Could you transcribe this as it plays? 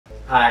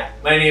Hi,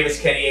 my name is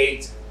Kenny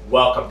Yates.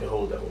 Welcome to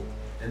HoldToHope.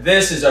 And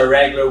this is our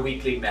regular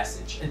weekly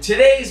message. And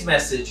today's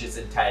message is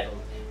entitled,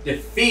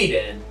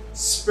 Defeating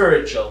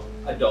Spiritual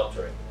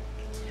Adultery.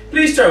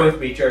 Please turn with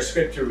me to our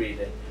scripture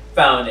reading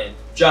found in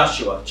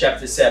Joshua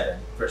chapter 7,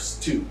 verse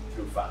 2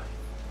 through 5.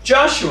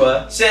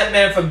 Joshua sent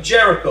men from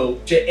Jericho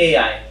to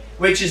Ai,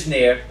 which is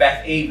near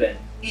Beth-aven,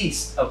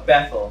 east of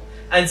Bethel,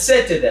 and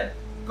said to them,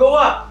 Go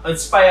up and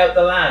spy out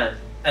the land.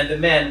 And the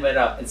men went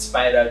up and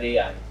spied out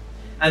Ai.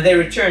 And they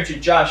returned to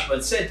Joshua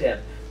and said to him,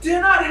 Do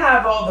not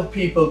have all the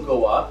people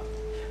go up,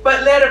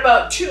 but let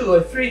about 2,000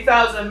 or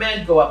 3,000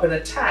 men go up and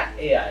attack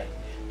Ai.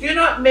 Do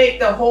not make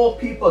the whole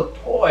people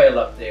toil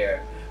up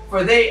there,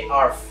 for they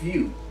are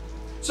few.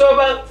 So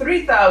about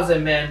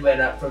 3,000 men went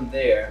up from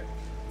there,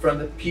 from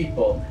the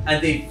people, and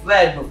they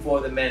fled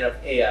before the men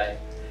of Ai.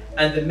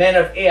 And the men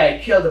of Ai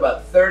killed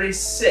about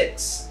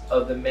 36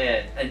 of the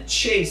men, and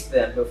chased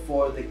them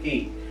before the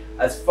gate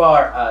as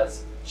far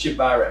as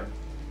Shebarim,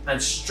 and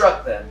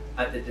struck them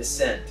at the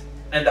descent,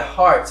 and the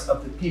hearts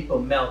of the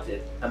people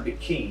melted and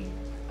became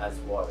as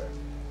water.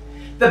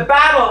 The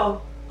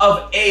battle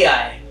of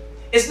Ai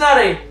is not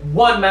a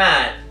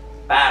one-man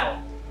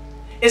battle.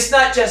 It's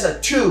not just a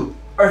 2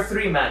 or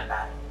 3-man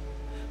battle,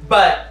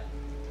 but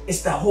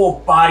it's the whole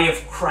body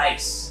of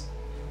Christ,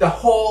 the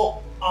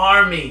whole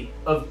army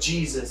of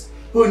Jesus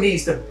who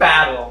needs to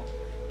battle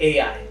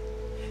Ai.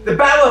 The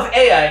battle of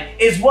Ai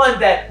is one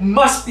that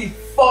must be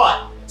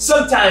fought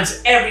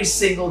sometimes every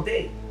single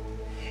day.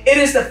 It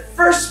is the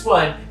first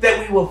one that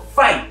we will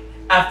fight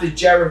after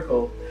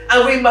Jericho,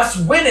 and we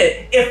must win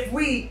it if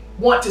we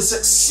want to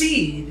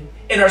succeed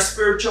in our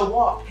spiritual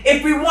walk.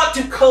 If we want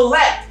to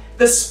collect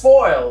the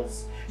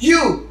spoils,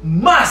 you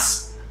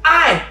must,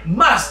 I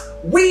must,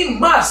 we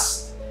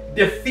must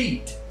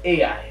defeat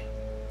Ai.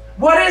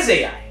 What is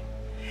Ai?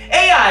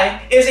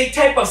 Ai is a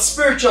type of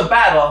spiritual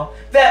battle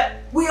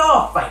that we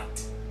all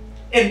fight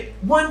in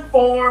one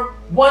form,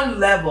 one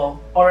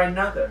level, or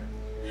another.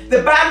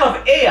 The battle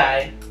of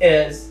Ai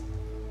is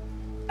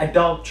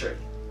adultery,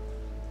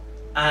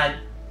 and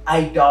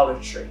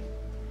idolatry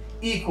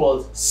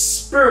equals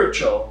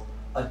spiritual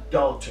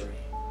adultery.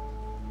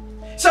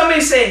 Some may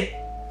say,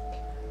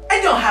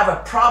 I don't have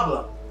a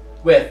problem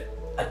with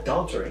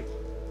adultery.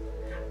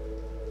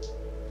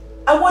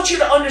 I want you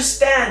to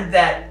understand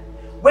that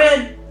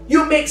when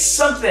you make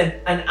something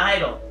an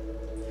idol,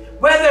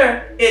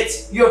 whether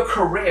it's your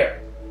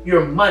career,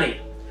 your money,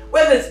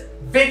 whether it's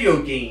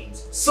video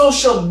games,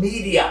 social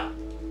media,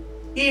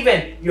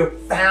 even your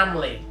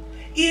family,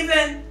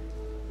 even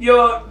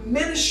your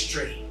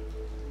ministry,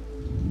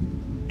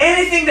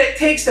 anything that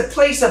takes the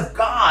place of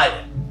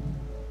God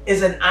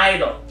is an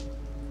idol.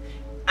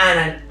 And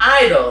an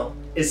idol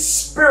is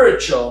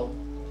spiritual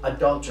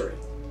adultery.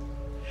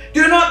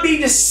 Do not be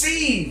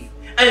deceived,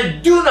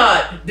 and do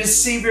not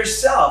deceive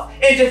yourself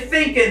into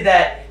thinking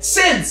that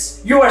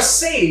since you are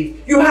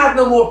saved, you have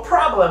no more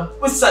problem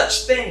with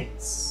such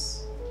things.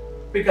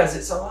 Because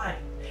it's a lie.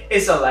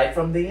 It's a lie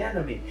from the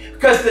enemy.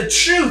 Because the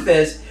truth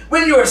is,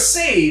 when you are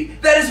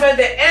saved, that is when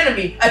the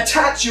enemy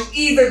attacks you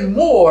even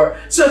more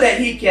so that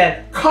he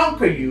can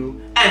conquer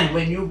you and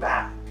win you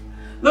back.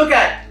 Look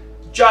at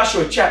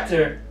Joshua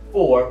chapter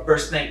 4,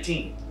 verse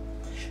 19.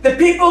 The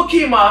people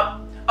came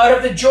up out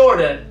of the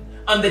Jordan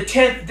on the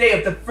 10th day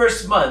of the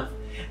first month,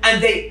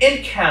 and they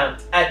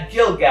encamped at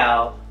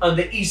Gilgal on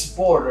the east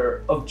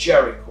border of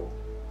Jericho.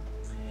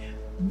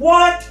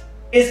 What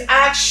is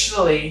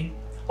actually,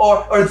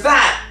 or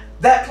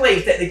that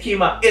place that they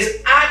came up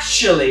is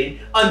actually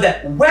on the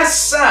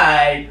west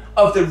side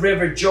of the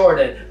river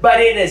Jordan, but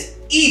it is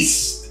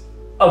east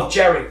of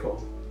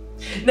Jericho.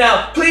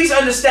 Now, please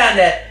understand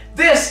that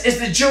this is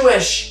the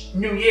Jewish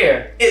New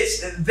Year.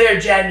 It's their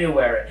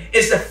January.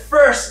 It's the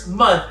first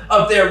month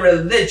of their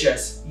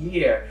religious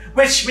year,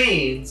 which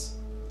means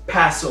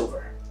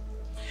Passover.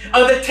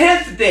 On the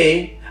 10th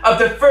day of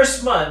the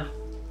first month,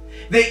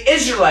 the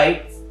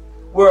Israelites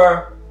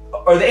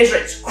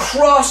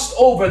crossed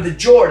over the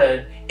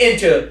Jordan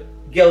into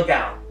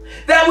Gilgal.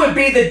 That would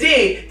be the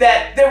day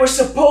that they were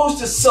supposed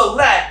to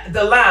select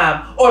the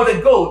lamb or the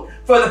goat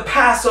for the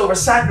Passover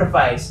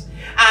sacrifice,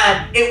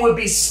 and it would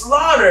be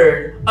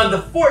slaughtered on the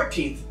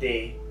 14th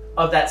day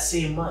of that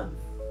same month.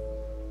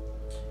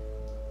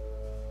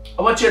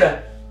 I want you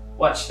to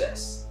watch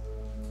this.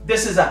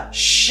 This is a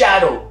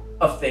shadow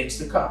of things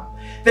to come.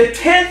 The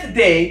 10th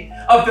day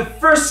of the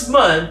first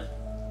month,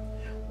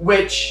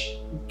 which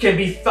can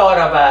be thought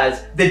of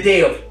as the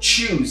day of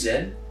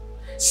choosing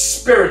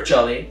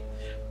spiritually,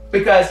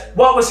 because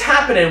what was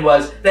happening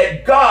was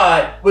that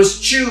God was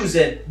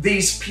choosing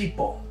these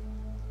people.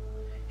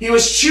 He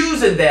was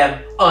choosing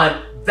them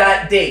on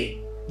that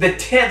day, the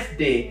 10th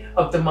day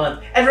of the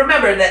month. And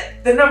remember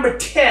that the number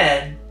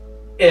 10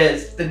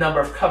 is the number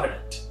of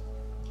covenant.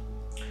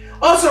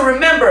 Also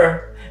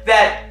remember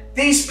that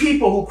these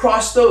people who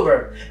crossed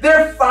over,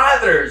 their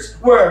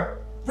fathers were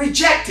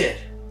rejected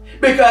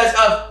because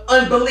of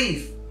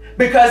unbelief,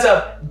 because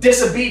of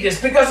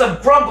disobedience, because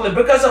of grumbling,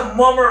 because of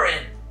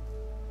murmuring.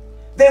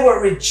 They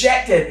were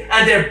rejected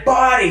and their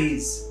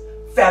bodies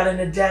fell in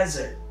the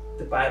desert.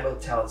 the Bible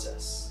tells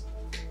us.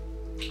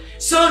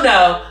 So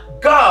now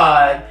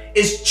God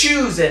is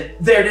choosing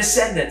their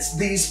descendants,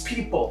 these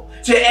people,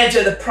 to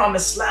enter the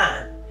promised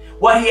land.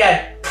 What he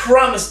had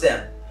promised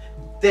them,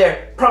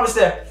 promised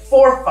their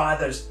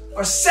forefathers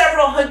for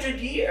several hundred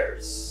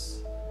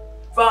years.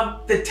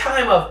 From the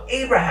time of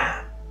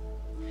Abraham,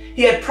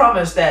 he had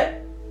promised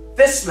that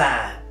this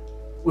land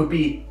would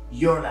be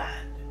your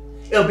land.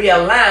 It'll be a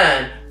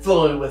land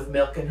flowing with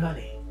milk and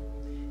honey.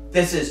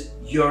 This is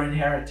your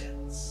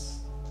inheritance.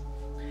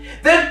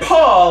 Then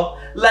Paul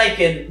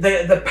likened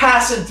the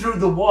passing through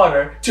the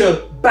water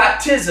to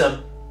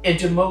baptism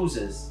into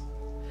Moses.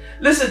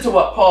 Listen to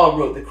what Paul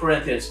wrote to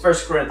Corinthians, 1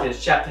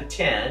 Corinthians chapter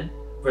 10,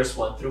 verse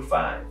 1 through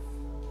 5.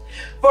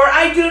 For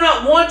I do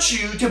not want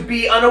you to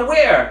be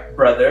unaware,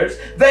 brothers,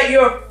 that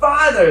your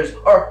fathers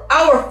or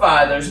our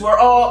fathers were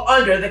all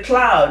under the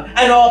cloud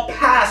and all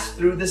passed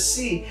through the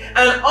sea,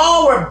 and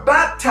all were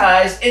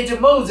baptized into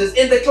Moses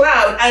in the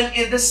cloud and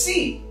in the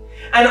sea,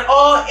 and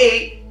all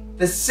ate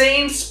the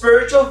same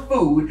spiritual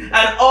food,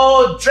 and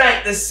all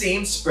drank the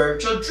same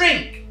spiritual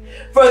drink.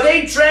 For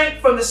they drank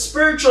from the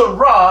spiritual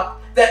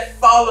rock that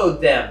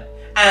followed them,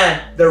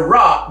 and the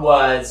rock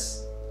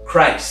was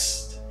Christ.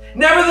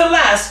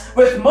 Nevertheless,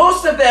 with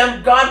most of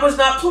them God was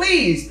not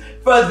pleased,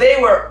 for they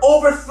were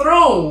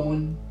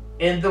overthrown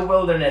in the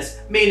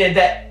wilderness, meaning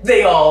that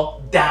they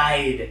all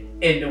died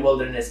in the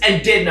wilderness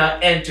and did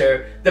not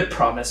enter the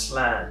promised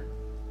land.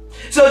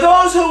 So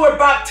those who were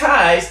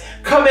baptized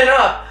coming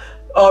up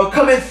or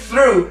coming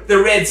through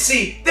the Red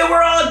Sea, they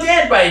were all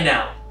dead by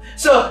now.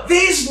 So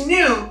these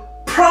new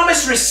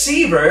promise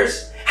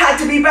receivers had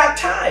to be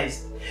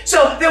baptized.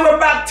 So they were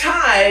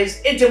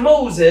baptized into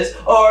Moses,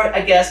 or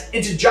I guess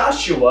into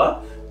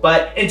Joshua,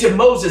 but into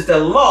Moses, the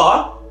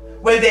law,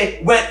 when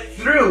they went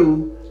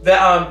through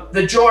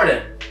the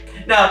Jordan.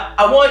 Now,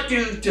 I want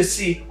you to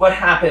see what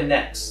happened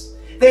next.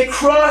 They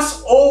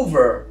cross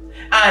over,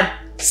 and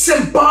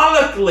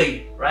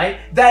symbolically, right,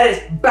 that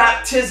is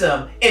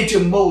baptism into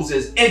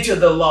Moses, into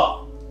the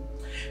law.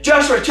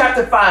 Joshua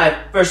chapter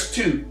 5, verse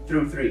 2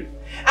 through 3.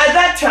 At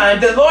that time,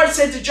 the Lord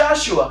said to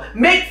Joshua,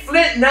 make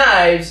flint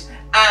knives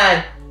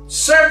and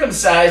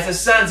circumcise the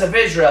sons of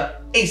Israel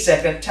a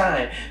second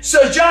time.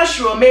 So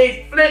Joshua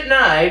made flint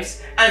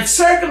knives and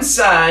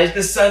circumcised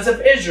the sons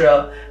of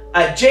Israel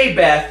at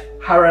Jabesh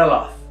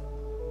Haraloth.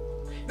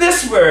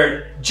 This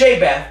word,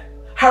 Jabesh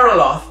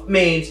Haraloth,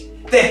 means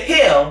the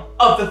hill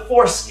of the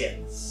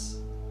foreskins.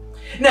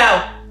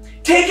 Now,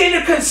 take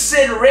into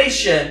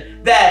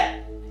consideration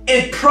that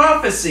in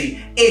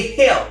prophecy, a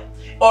hill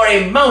or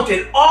a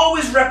mountain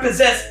always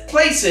represents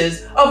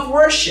places of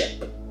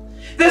worship.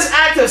 This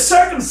act of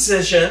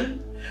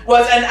circumcision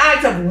was an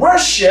act of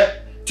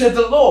worship to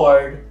the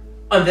Lord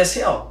on this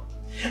hill.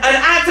 An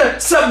act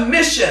of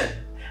submission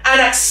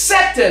and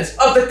acceptance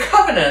of the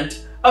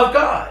covenant of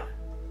God.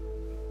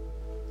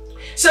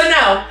 So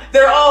now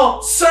they're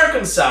all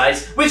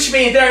circumcised, which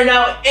means they're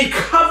now in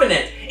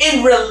covenant,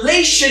 in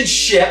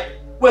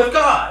relationship with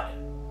God.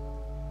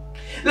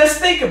 Let's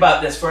think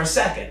about this for a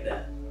second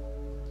then.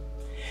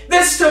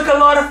 This took a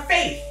lot of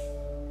faith,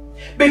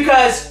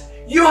 because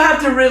you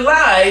have to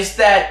realize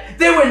that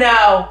they were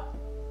now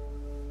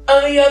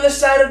on the other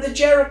side of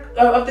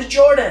the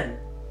Jordan.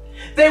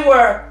 They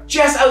were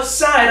just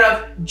outside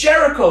of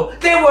Jericho.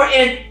 They were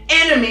in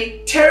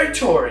enemy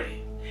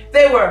territory.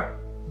 They were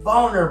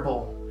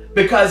vulnerable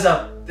because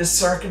of the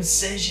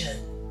circumcision.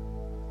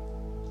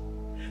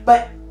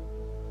 But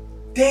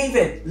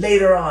David,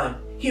 later on,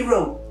 he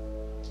wrote,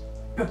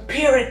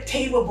 prepare a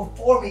table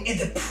before me in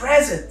the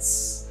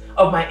presence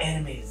of my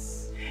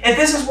enemies. And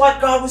this is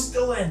what God was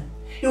doing.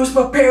 He was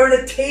preparing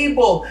a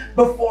table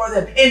before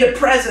them in the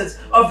presence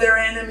of their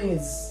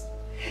enemies.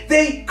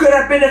 They could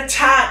have been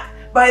attacked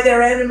by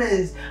their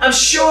enemies. I'm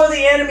sure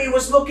the enemy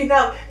was looking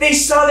out. They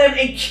saw them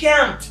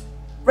encamped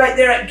right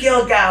there at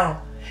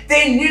Gilgal.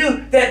 They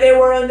knew that they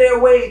were on their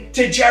way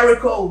to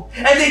Jericho,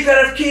 and they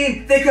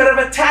could have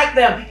attacked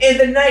them in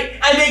the night,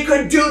 and they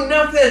could do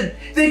nothing.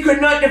 They could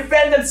not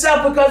defend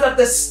themselves because of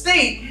the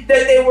state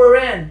that they were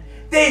in.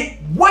 They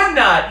would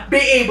not be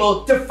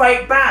able to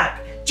fight back.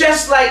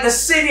 Just like the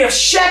city of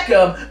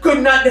Shechem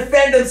could not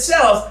defend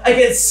themselves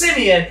against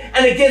Simeon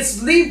and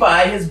against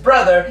Levi, his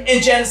brother,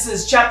 in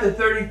Genesis chapter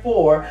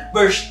 34,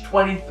 verse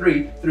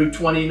 23 through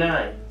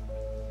 29.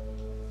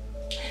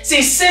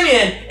 See,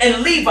 Simeon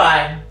and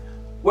Levi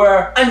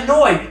were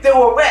annoyed. They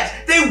were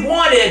vexed. They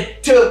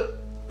wanted to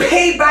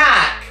pay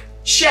back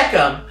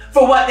Shechem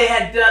for what he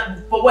had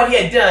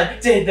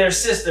done to their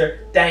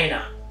sister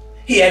Dinah.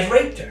 He had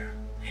raped her,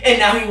 and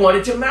now he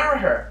wanted to marry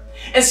her.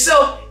 And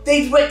so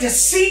they went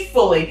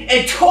deceitfully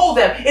and told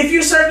them, if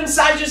you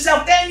circumcise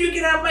yourself, then you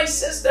can have my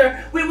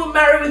sister. We will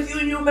marry with you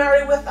and you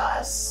marry with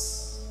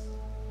us.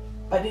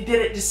 But they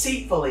did it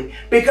deceitfully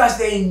because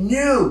they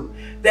knew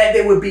that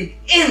they would be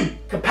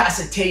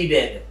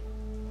incapacitated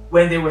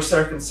when they were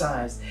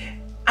circumcised.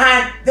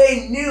 And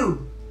they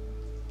knew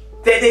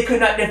that they could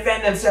not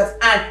defend themselves.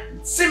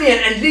 And Simeon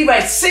and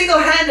Levi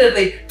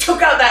single-handedly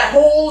took out that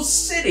whole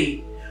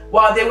city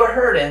while they were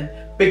hurting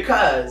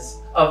because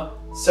of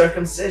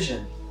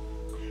circumcision.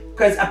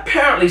 because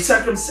apparently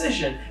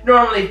circumcision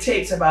normally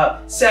takes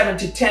about 7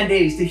 to 10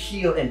 days to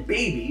heal in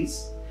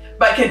babies,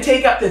 but can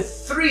take up to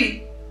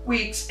 3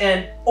 weeks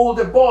in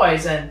older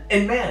boys and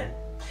in men.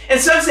 And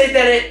some say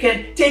that it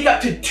can take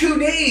up to 2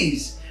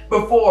 days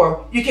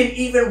before you can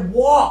even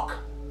walk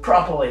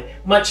properly,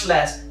 much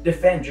less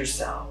defend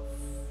yourself.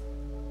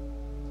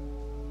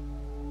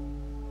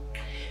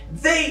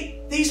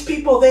 These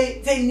people,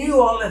 they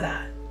knew all of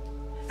that.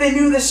 They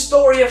knew the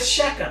story of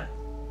Shechem.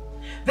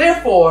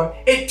 Therefore,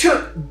 it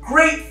took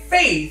great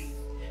faith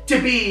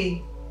to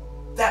be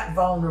that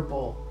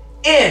vulnerable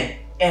in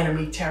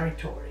enemy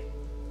territory.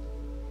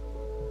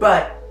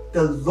 But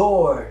the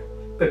Lord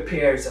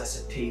prepares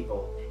us a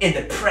table in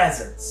the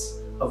presence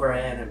of our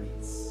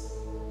enemies.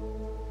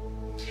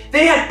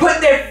 They had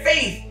put their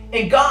faith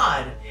in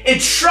God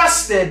and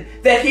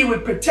trusted that He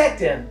would protect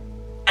them.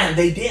 And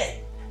they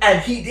did. And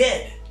He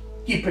did.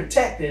 He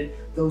protected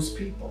those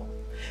people.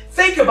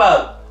 Think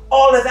about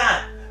all of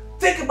that.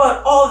 Think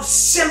about all the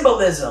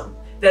symbolism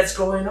that's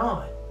going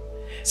on.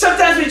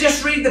 Sometimes we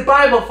just read the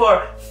Bible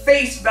for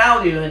face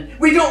value and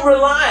we don't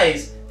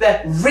realize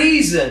the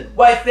reason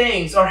why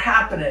things are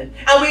happening.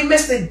 And we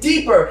miss the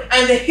deeper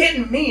and the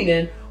hidden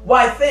meaning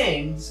why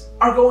things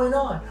are going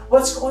on.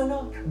 What's going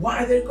on?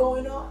 Why they're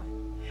going on.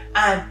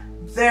 And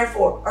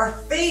therefore, our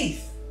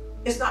faith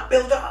is not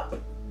built up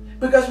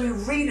because we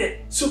read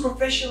it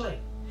superficially.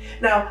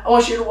 Now, I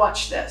want you to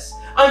watch this.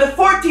 On the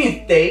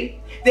 14th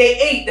day, they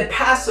ate the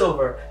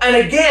Passover. And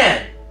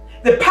again,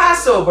 the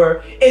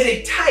Passover is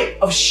a type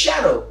of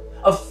shadow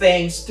of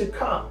things to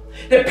come.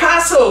 The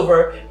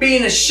Passover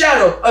being a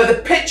shadow of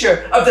the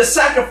picture of the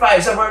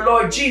sacrifice of our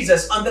Lord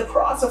Jesus on the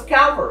cross of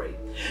Calvary.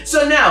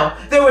 So now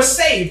they were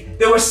saved,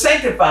 they were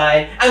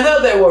sanctified, and now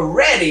they were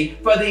ready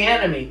for the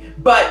enemy.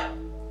 But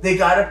they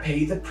got to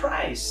pay the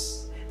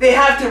price. They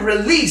have to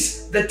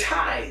release the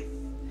tithe.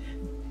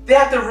 They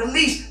have to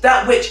release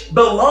that which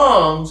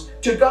belongs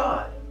to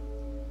God.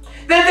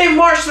 Then they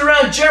marched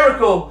around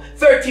Jericho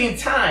 13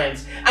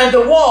 times, and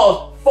the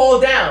walls fall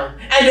down,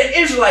 and the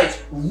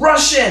Israelites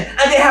rush in,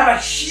 and they have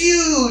a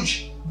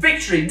huge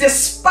victory.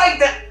 Despite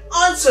the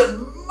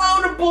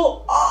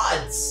unsurmountable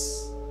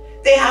odds,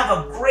 they have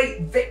a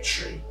great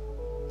victory.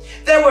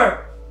 They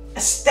were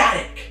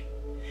ecstatic.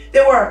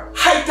 They were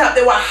hyped up.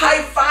 They were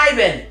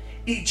high-fiving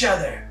each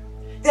other.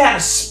 They had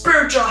a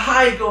spiritual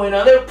high going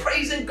on. They were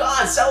praising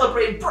God,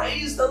 celebrating,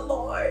 praise the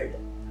Lord.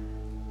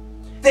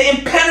 The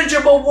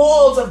impenetrable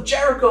walls of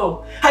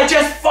Jericho had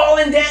just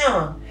fallen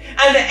down,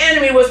 and the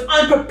enemy was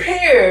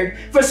unprepared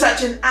for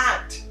such an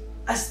act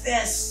as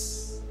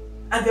this.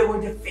 And they were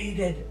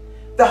defeated.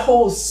 The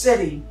whole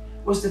city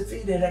was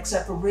defeated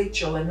except for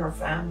Rachel and her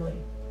family.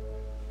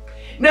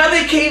 Now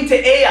they came to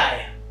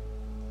Ai,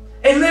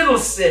 a little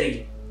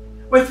city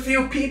with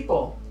few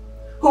people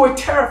who were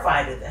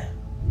terrified of them.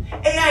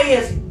 Ai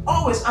is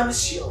always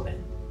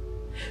unassuming.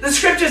 The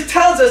scriptures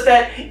tells us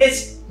that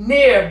it's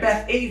near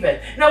Beth-aven.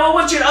 Now I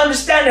want you to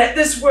understand that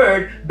this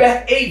word,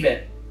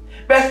 Beth-aven.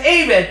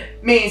 Beth-aven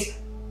means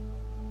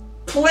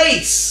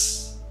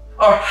place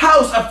or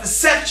house of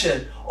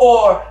deception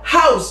or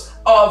house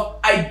of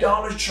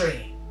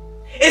idolatry.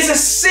 It's a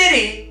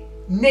city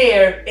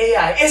near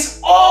Ai.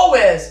 It's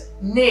always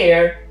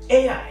near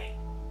Ai.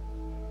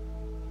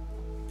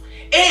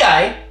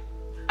 Ai,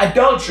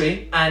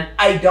 adultery and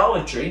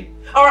idolatry,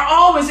 are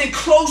always in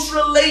close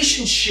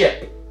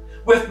relationship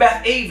with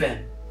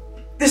Beth-aven,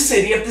 the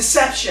city of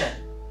deception.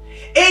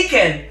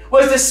 Achan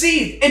was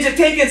deceived into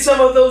taking some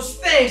of those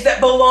things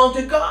that belonged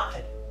to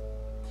God.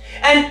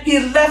 And he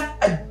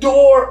left a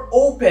door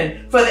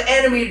open for the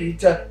enemy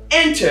to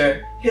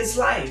enter his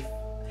life.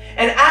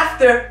 And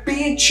after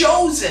being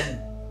chosen,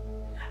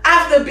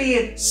 after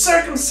being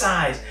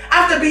circumcised,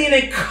 after being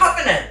in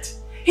covenant,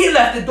 he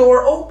left the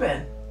door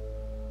open.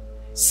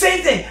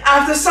 Same thing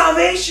after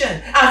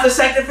salvation, after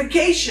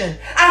sanctification,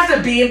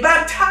 after being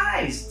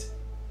baptized.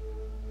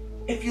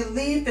 If you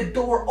leave the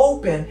door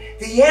open,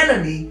 the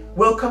enemy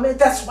will come in.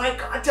 That's why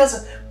God tells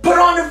us, put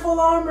on the full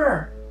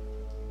armor.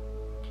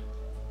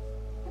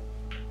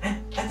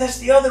 And that's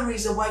the other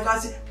reason why God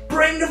said,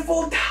 bring the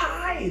full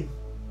tithe.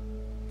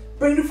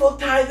 Bring the full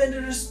tithe into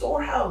the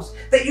storehouse,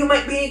 that you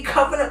might be in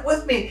covenant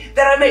with me,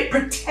 that I may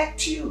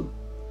protect you.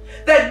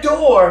 That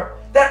door,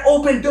 that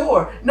open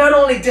door, not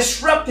only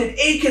disrupted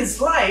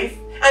Achan's life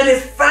and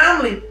his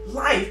family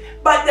life,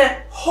 but the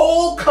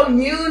whole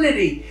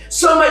community.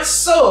 So much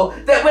so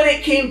that when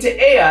it came to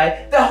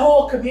Ai, the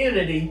whole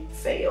community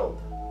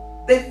failed.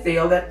 They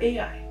failed at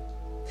Ai.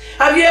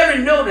 Have you ever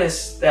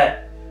noticed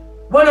that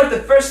one of the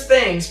first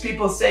things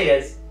people say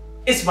is,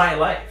 it's my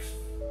life.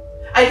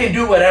 I can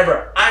do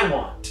whatever I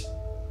want.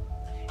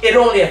 It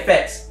only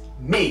affects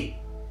me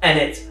and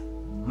it's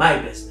my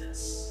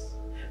business.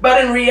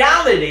 But in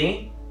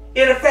reality,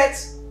 it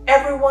affects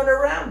everyone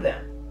around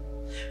them.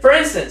 For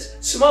instance,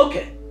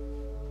 smoking.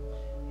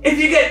 If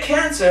you get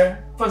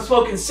cancer from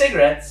smoking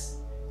cigarettes,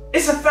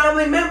 it's a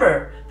family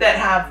member that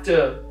have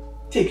to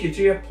take you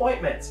to your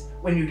appointments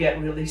when you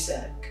get really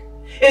sick.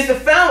 It's the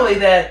family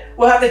that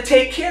will have to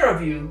take care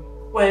of you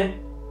when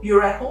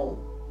you're at home.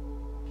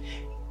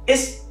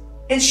 It's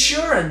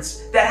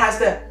insurance that has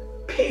to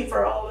pay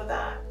for all of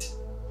that,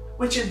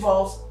 which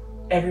involves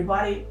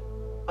everybody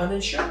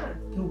uninsured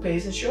who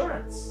pays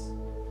insurance.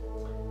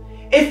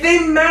 If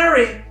they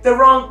marry the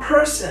wrong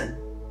person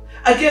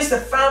against the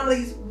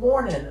family's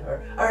warning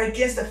or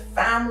against the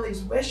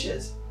family's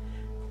wishes,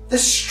 the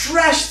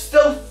stress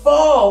still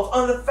falls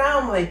on the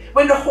family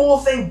when the whole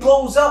thing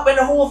blows up, when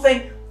the whole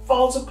thing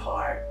falls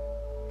apart.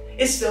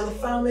 It's still the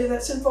family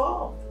that's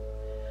involved.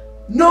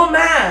 No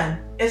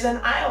man is an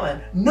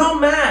island. No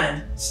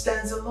man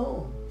stands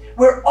alone.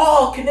 We're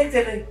all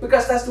connected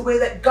because that's the way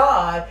that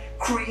God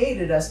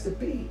created us to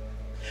be.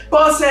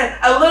 Paul said,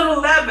 a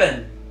little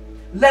leaven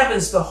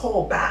leavens the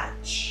whole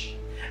batch.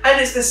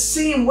 And it's the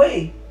same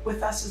way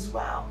with us as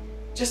well.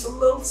 Just a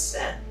little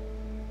sin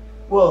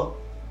will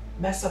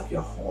mess up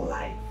your whole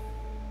life.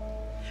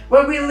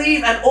 When we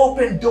leave an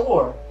open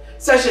door,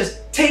 such as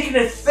taking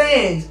the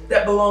things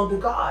that belong to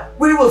God,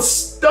 we will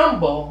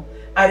stumble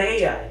at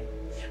AI.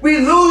 We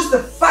lose the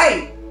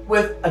fight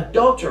with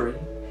adultery.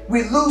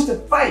 We lose the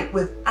fight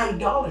with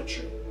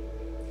idolatry.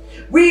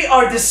 We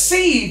are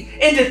deceived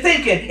into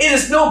thinking it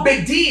is no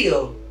big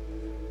deal.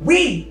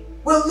 We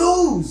will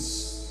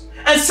lose.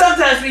 And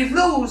sometimes we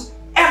lose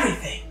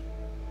everything.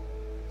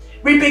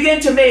 We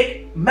begin to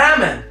make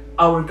mammon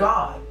our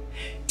God,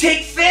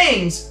 take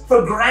things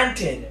for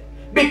granted,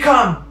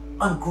 become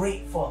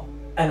ungrateful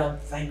and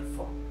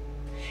unthankful.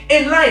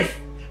 In life,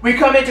 we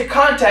come into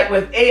contact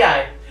with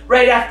AI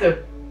right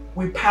after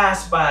we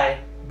pass by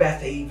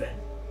Beth-Aven.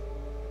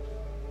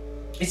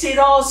 You see, it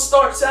all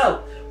starts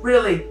out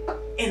really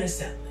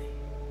innocently.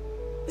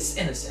 It's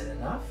innocent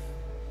enough.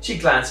 She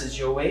glances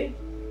your way.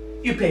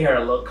 You pay her a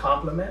little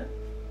compliment.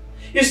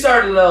 You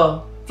start a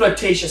little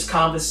flirtatious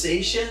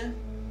conversation,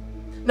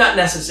 not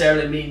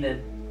necessarily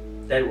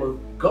meaning that it will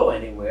go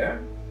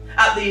anywhere.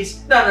 At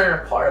least not on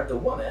the part of the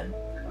woman.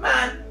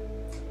 Man,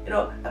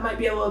 that might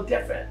be a little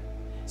different.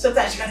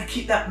 Sometimes you got to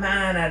keep that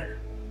man at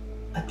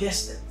a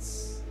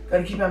distance. Got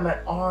to keep him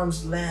at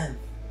arm's length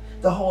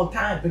the whole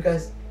time,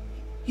 because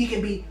he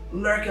can be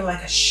lurking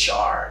like a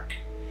shark.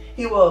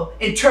 He will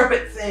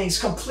interpret things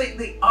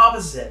completely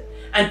opposite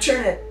and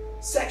turn it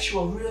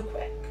sexual real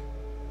quick.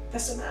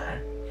 That's a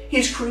man.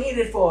 He's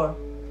created for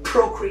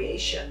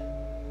procreation.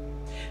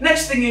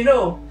 Next thing you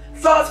know,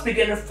 thoughts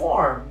begin to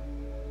form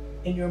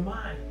in your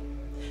mind.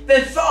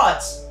 Then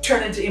thoughts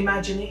turn into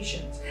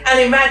imaginations, and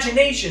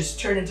imaginations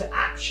turn into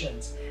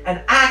actions,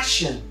 and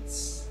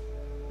actions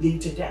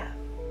lead to death.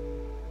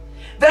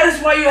 That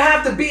is why you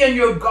have to be on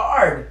your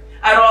guard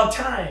at all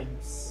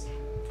times,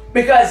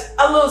 because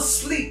a little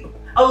sleep,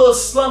 a little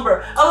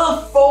slumber, a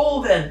little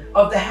folding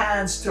of the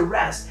hands to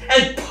rest,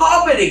 and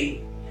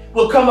poverty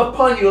will come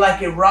upon you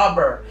like a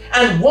robber,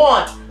 and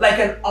want like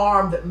an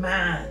armed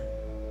man.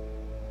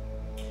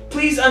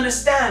 Please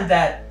understand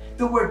that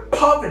the word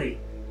poverty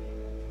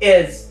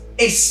is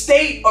a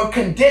state or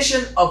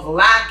condition of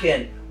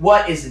lacking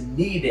what is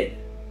needed.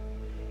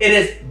 It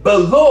is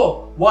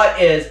below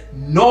what is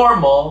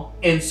normal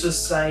in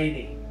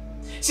society.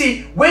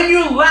 See, when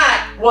you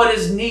lack what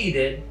is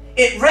needed,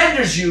 it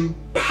renders you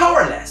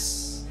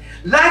powerless,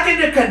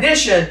 lacking the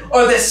condition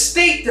or the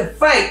state to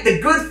fight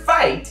the good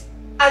fight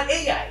at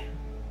AI.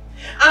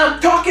 I'm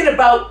talking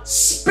about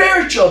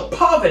spiritual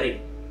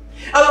poverty.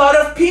 A lot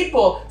of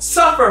people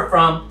suffer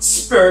from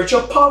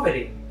spiritual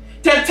poverty.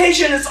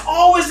 Temptation is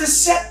always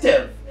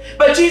deceptive.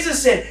 But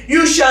Jesus said,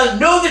 you shall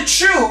know the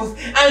truth,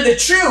 and the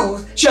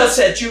truth shall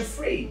set you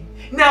free.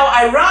 Now,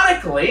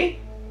 ironically,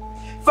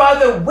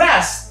 farther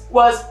west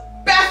was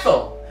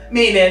Bethel,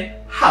 meaning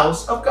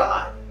house of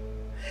God.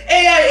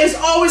 Ai is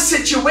always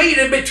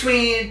situated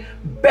between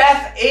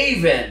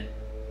Beth-Aven,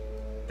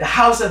 the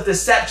house of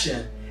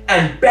deception,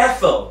 and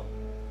Bethel,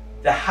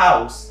 the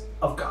house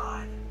of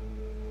God.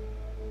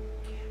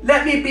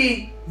 Let me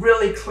be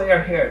really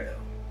clear here, though.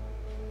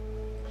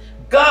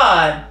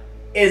 God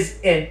is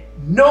in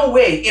no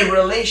way in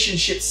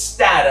relationship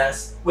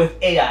status with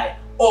Ai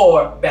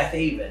or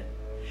Beth-Aven.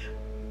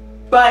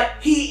 But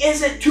he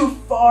isn't too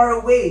far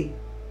away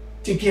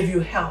to give you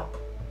help,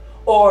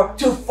 or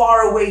too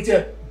far away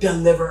to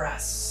deliver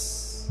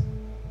us.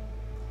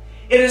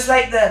 It is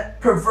like the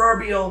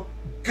proverbial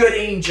good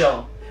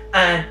angel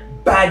and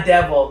bad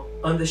devil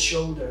on the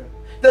shoulder.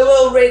 The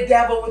little red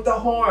devil with the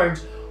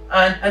horns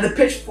and the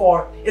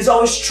pitchfork is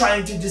always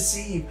trying to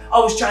deceive,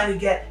 always trying to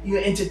get you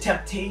into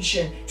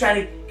temptation,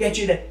 trying to get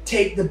you to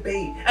take the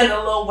bait. And the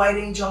little white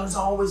angel is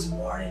always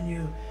warning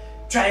you,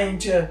 trying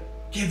to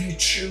give you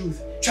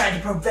truth, trying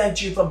to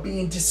prevent you from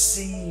being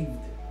deceived.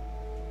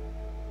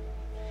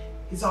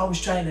 He's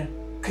always trying to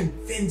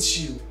convince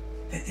you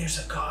that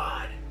there's a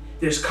God,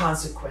 there's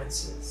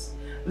consequences.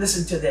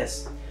 Listen to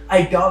this.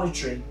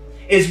 Idolatry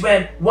is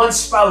when one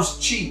spouse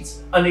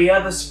cheats on the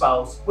other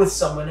spouse with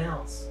someone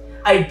else.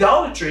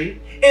 Idolatry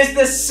is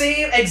the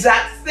same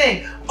exact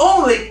thing,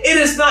 only it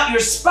is not your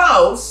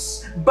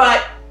spouse,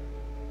 but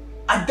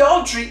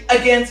adultery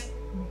against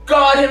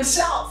God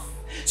himself.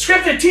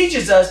 Scripture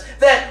teaches us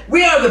that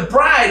we are the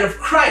bride of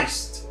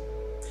Christ.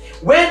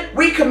 When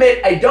we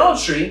commit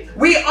idolatry,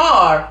 we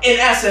are, in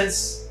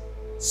essence,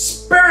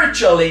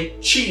 spiritually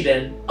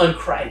cheating on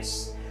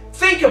Christ.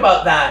 Think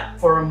about that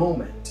for a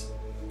moment.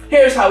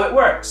 Here's how it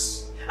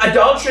works.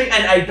 Adultery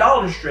and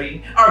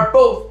idolatry are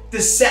both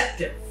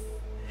deceptive.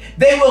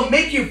 They will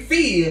make you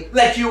feel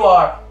like you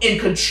are in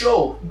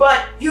control,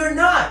 but you're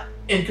not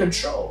in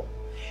control.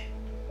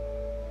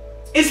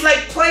 It's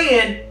like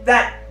playing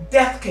that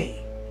death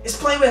game. It's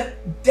playing with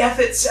death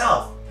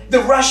itself. The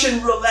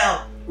Russian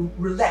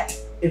roulette,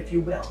 if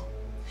you will.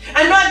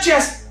 And not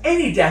just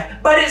any death,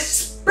 but it's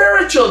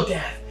spiritual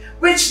death,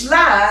 which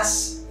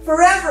lasts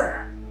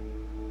forever.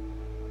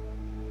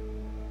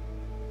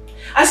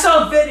 I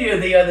saw a video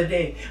the other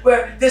day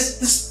where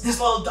this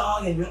little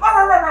dog and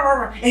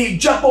he'd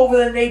jump over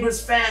the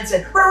neighbor's fence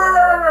and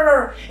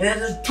then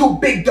the two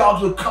big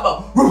dogs would come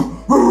up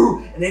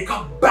and they'd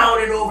come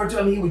bounding over to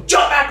him. He would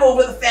jump back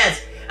over the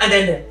fence and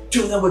then the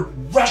two of them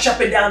would rush up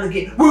and down the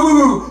gate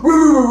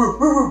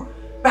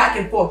back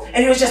and forth, and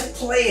he was just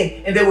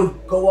playing and they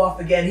would go off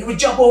again. He would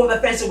jump over the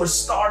fence and would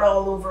start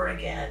all over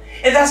again.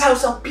 And that's how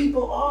some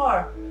people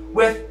are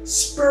with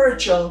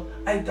spiritual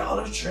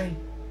idolatry.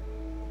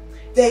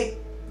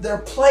 They're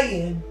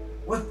playing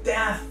with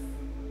death.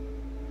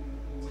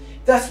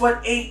 That's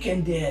what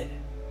Achan did.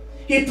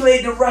 He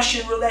played the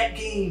Russian roulette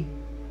game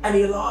and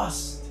he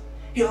lost.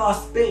 He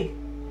lost big.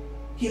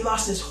 He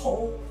lost his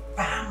whole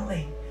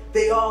family.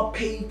 They all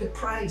paid the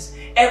price.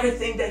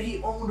 Everything that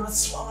he owned was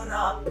swallowed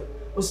up,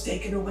 was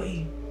taken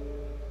away.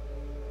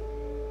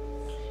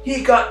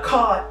 He got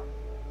caught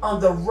on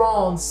the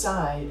wrong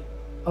side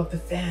of the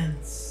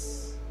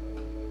fence.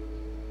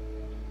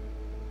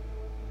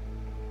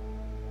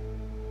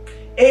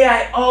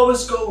 AI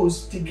always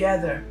goes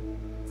together.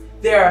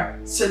 They're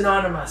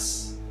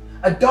synonymous.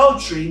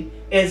 Adultery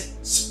is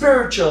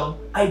spiritual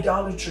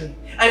idolatry,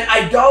 and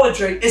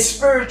idolatry is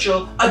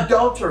spiritual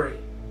adultery.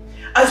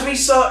 As we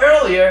saw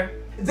earlier,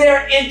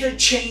 they're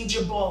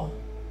interchangeable.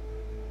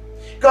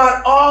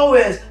 God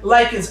always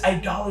likens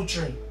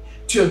idolatry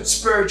to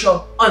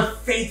spiritual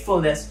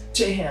unfaithfulness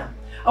to Him.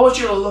 I want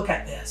you to look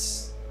at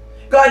this.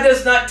 God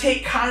does not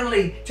take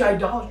kindly to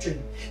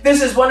idolatry.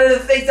 This is one of the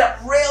things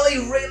that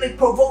really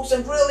provokes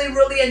and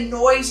really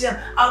annoys Him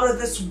out of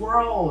this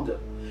world.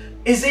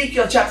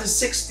 Ezekiel chapter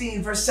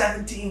 16 verse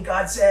 17,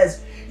 God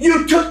says,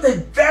 "You took the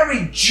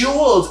very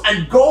jewels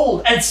and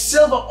gold and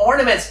silver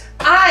ornaments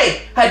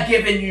I had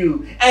given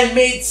you and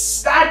made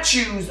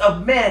statues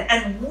of men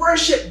and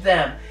worshiped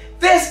them.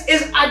 This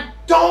is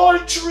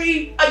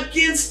idolatry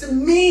against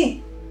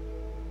me."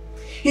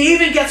 He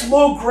even gets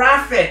more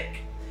graphic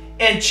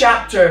in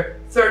chapter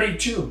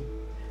 32.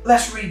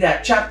 Let's read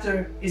that.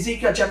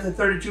 Ezekiel chapter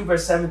 32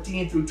 verse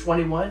 17 through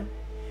 21.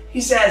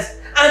 He says,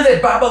 "And the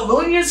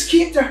Babylonians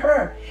came to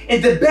her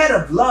in the bed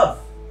of love,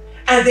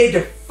 and they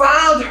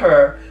defiled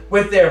her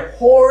with their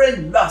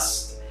whoring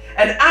lust.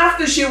 And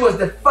after she was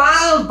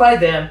defiled by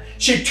them,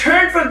 she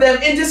turned from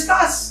them in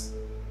disgust.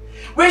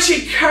 When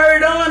she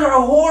carried on her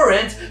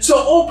whorings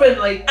so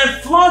openly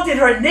and flaunted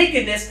her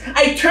nakedness,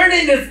 I turned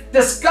in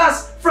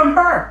disgust from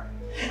her,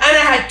 and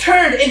I had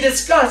turned in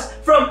disgust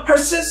from her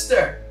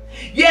sister.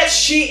 Yet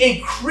she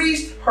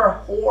increased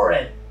her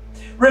whoring,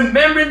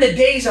 remembering the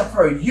days of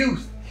her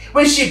youth,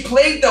 when she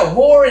played the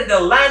whore in the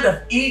land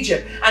of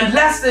Egypt and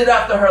lusted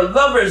after her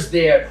lovers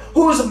there,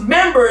 whose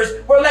members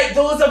were like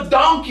those of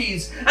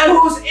donkeys, and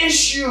whose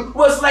issue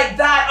was like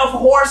that of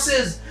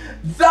horses.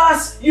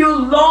 Thus you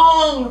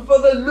longed for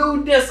the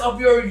lewdness of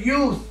your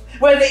youth,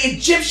 when the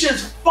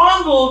Egyptians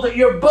fondled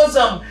your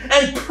bosom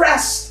and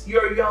pressed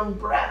your young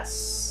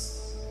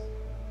breasts."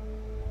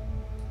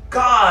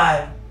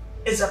 God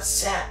is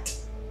upset.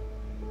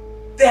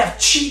 They have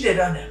cheated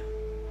on Him.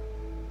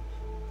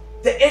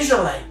 The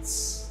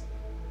Israelites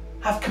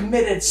have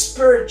committed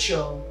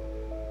spiritual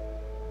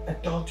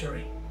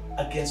adultery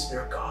against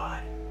their God.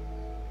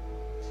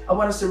 I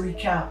want us to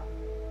recap.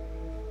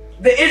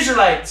 The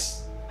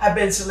Israelites have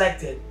been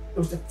selected. It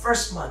was the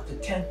first month, the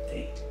 10th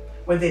day,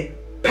 when they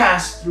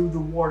passed through the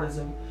waters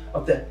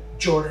of the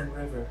Jordan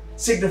River,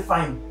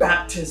 signifying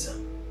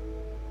baptism.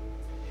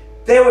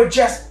 They were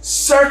just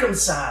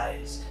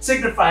circumcised,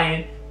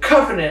 signifying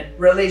covenant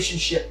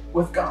relationship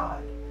with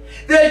God.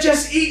 They had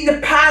just eaten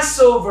the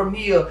Passover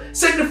meal,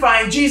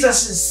 signifying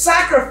Jesus'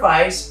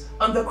 sacrifice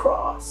on the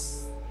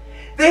cross.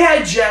 They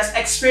had just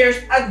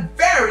experienced a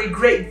very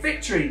great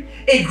victory,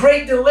 a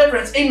great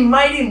deliverance, a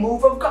mighty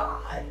move of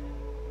God.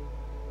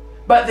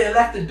 But they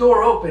left the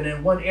door open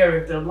in one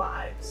area of their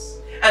lives,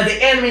 and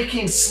the enemy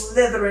came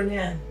slithering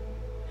in.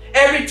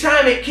 Every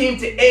time it came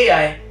to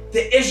Ai,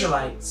 the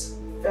Israelites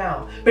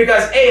fell,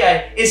 because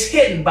Ai is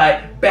hidden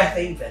by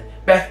Beth-aven,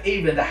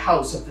 the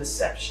house of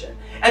deception.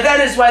 And that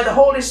is why the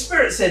Holy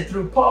Spirit said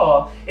through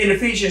Paul in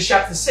Ephesians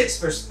chapter 6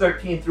 verse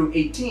 13 through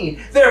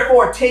 18,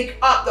 "Therefore take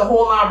up the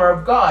whole armor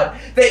of God,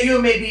 that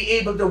you may be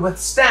able to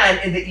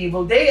withstand in the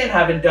evil day, and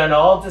having done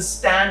all to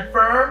stand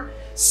firm.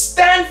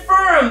 Stand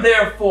firm,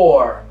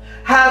 therefore,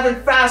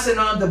 having fastened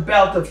on the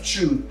belt of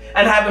truth,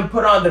 and having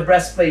put on the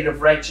breastplate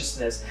of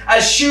righteousness,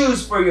 as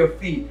shoes for your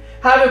feet,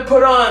 having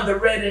put on the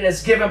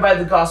readiness given by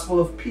the gospel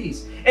of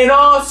peace. In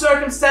all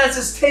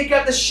circumstances, take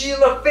up the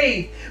shield of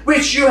faith,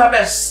 which you have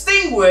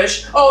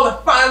extinguished all the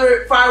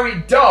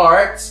fiery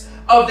darts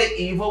of the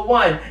evil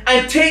one,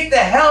 and take the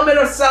helmet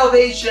of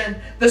salvation,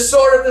 the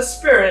sword of the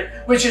Spirit,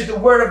 which is the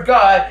word of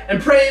God,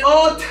 and pray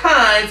all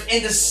times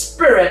in the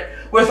Spirit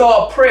with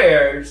all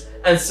prayers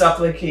and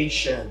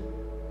supplication.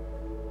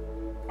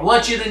 I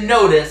want you to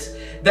notice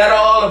that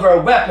all of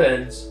our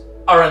weapons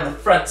are on the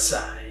front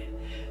side.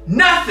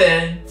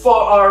 Nothing for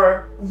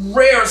our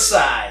rear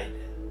side.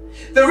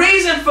 The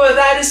reason for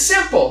that is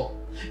simple.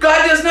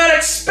 God does not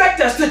expect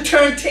us to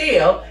turn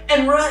tail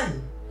and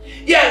run.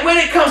 Yet when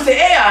it comes to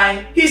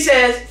AI, he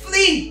says,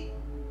 flee.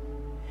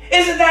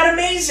 Isn't that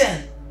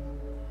amazing?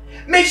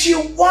 Makes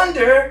you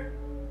wonder,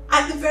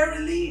 at the very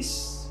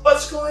least,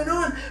 what's going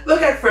on.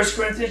 Look at 1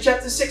 Corinthians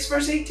chapter 6,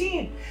 verse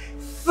 18.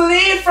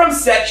 Flee from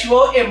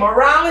sexual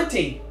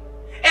immorality.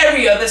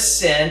 Every other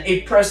sin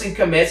a person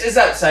commits is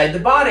outside the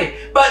body,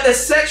 but the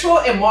sexual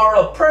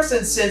immoral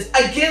person sins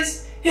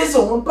against his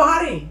own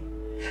body.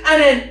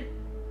 And in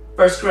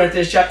 1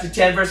 Corinthians chapter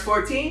 10, verse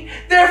 14,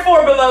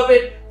 therefore,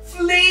 beloved,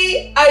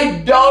 flee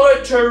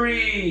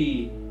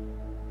idolatry.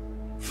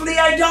 Flee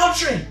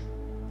idolatry.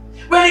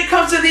 When it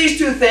comes to these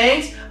two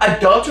things,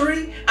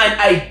 adultery and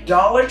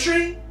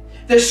idolatry,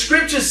 the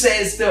scripture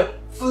says to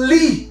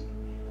flee.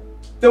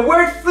 The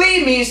word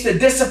flee means to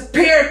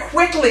disappear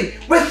quickly,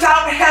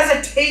 without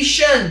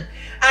hesitation,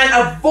 and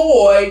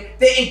avoid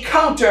the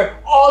encounter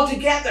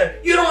altogether.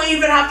 You don't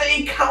even have to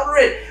encounter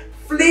it.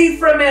 Flee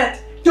from it.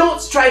 Don't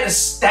try to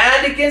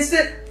stand against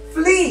it.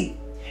 Flee.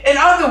 In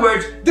other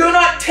words, do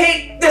not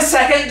take the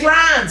second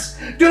glance.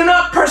 Do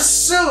not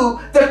pursue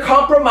the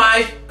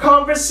compromised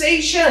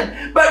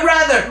conversation, but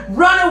rather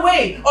run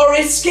away or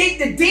escape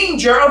the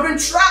danger of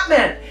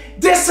entrapment.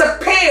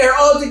 Disappear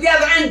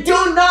altogether and do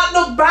not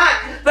look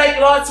back like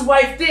Lot's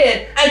wife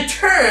did and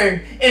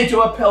turn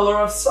into a pillar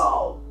of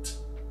salt.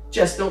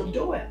 Just don't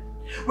do it.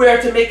 We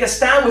are to make a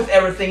stand with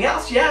everything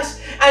else,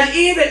 yes. And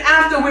even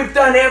after we've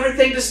done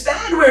everything to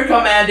stand, we're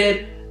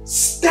commanded,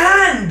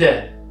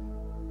 stand.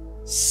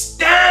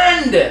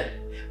 Stand.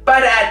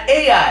 But at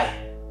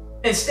AI,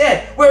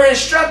 instead, we're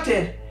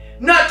instructed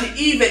not to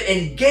even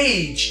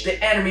engage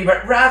the enemy,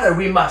 but rather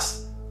we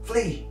must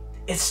flee.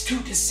 It's too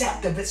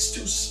deceptive. It's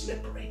too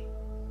slippery.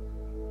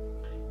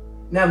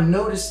 Now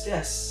notice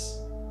this.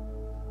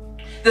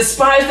 The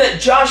spies that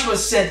Joshua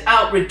sent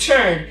out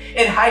returned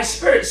in high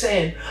spirit,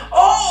 saying,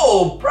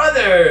 "Oh,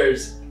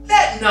 brothers,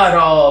 let not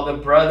all the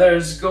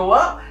brothers go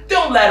up.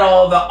 Don't let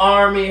all the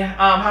army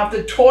have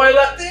to toil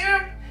up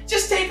there.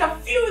 Just take a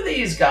few of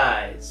these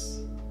guys.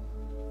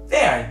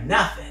 They are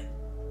nothing."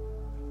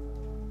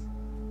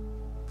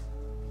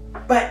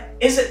 But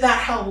isn't that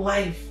how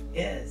life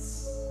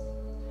is?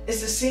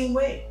 It's the same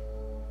way.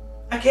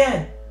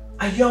 Again,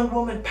 a young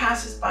woman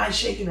passes by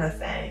shaking her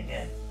thing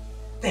and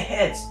the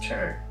heads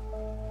turn.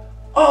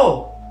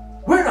 "Oh,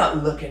 we're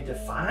not looking to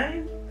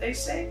find," they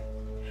say.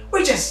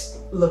 "We're just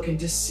looking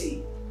to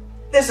see."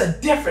 There's a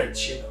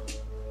difference, you know.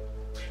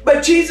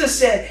 But Jesus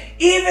said,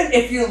 even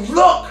if you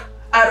look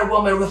at a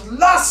woman with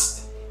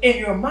lust in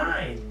your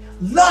mind,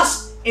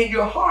 lust in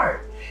your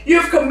heart,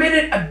 you've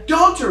committed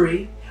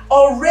adultery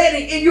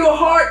already in your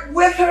heart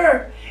with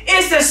her.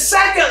 It's the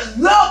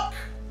second look.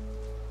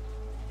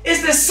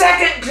 It's the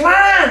second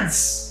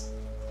glance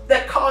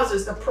that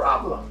causes the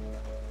problem.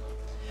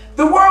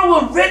 The world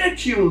will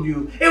ridicule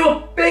you. It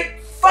will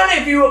make fun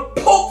of you. It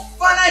will poke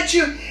fun at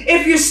you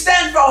if you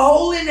stand for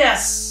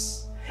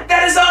holiness.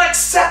 That is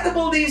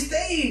unacceptable these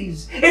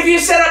days. If you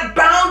set up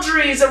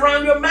boundaries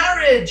around your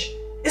marriage,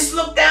 it's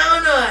looked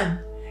down on.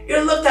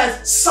 You're looked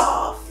at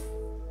soft.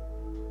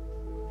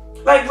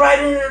 Like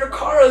riding in a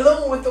car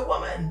alone with a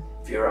woman,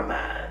 if you're a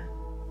man.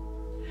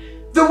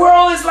 The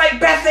world is like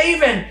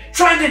Bethaven,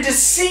 trying to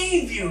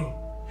deceive you,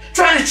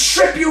 trying to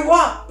trip you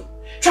up,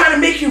 trying to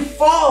make you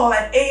fall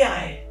at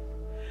Ai.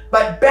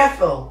 But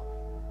Bethel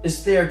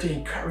is there to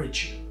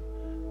encourage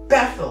you.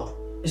 Bethel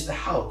is the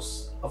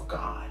house of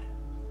God.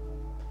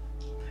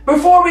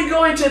 Before we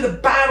go into the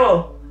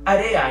battle at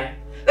Ai,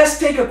 let's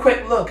take a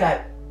quick look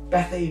at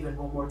Bethaven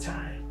one more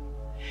time.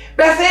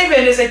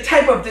 Bethaven is a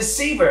type of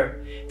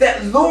deceiver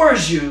that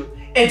lures you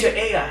into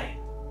Ai.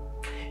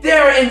 They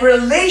are in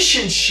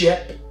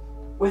relationship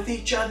with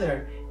each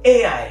other.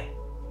 Ai,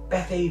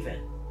 Bethaven.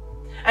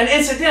 And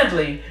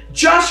incidentally,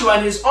 Joshua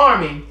and his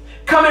army,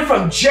 coming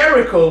from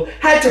Jericho,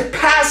 had to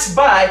pass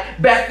by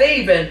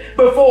Bethaven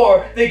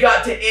before they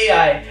got to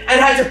Ai,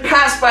 and had to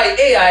pass by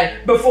Ai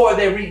before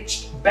they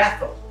reached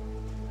Bethel.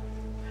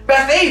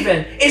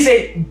 Bethaven is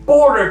a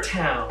border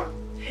town.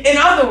 In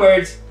other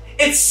words,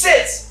 it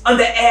sits on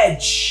the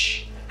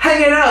edge,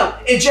 hanging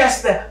out in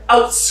just the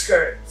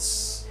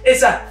outskirts.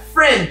 It's a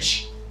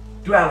fringe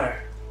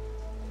dweller.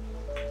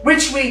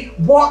 Which we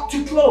walk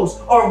too close,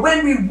 or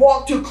when we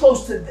walk too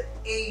close to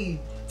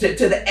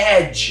the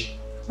edge,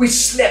 we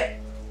slip,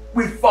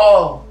 we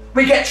fall,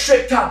 we get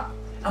tripped up,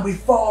 and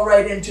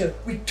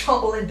we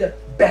tumble into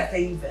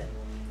Bethaven,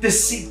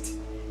 deceit,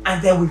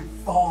 and then we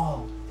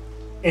fall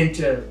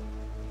into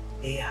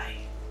Ai.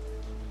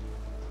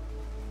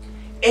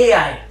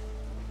 Ai,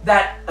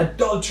 that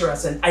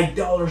adulterous and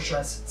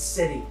idolatrous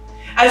city.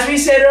 As we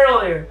said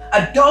earlier,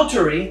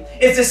 adultery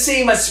is the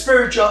same as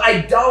spiritual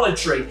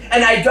idolatry,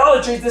 and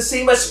idolatry is the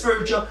same as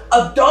spiritual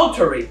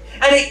adultery.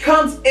 And it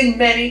comes in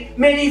many,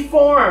 many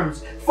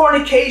forms.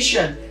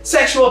 Fornication,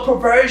 sexual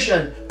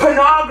perversion,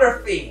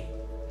 pornography,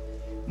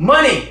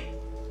 money,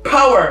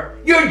 power,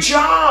 your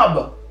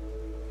job,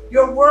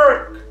 your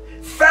work,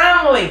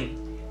 family,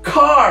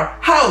 car,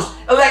 house,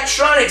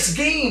 electronics,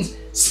 games,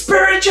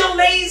 spiritual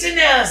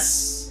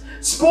laziness,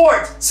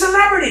 sport,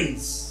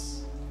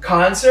 celebrities,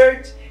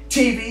 concert,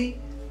 TV,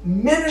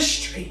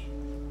 ministry.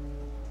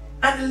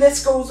 And the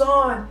list goes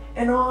on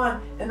and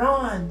on and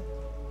on.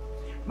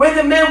 When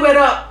the men went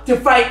up to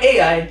fight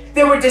Ai,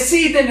 they were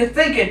deceived into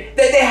thinking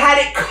that they had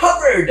it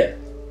covered,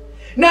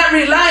 not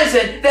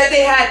realizing that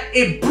they had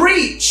a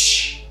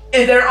breach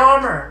in their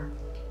armor.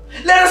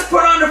 Let us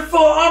put on the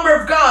full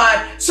armor of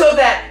God so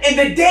that in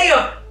the day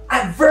of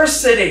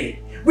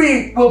adversity,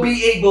 we will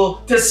be able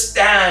to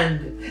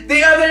stand.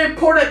 The other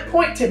important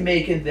point to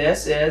make in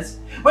this is,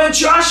 when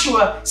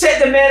Joshua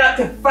set the men up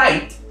to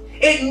fight,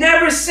 it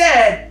never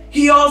said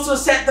he also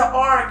set the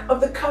Ark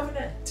of the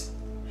Covenant.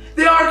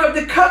 The Ark of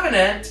the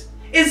Covenant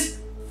is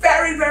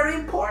very, very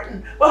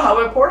important. Well,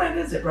 how important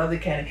is it, Brother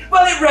Kenny?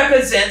 Well, it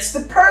represents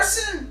the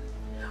person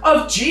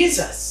of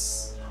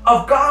Jesus,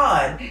 of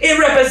God. It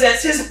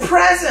represents his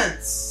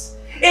presence.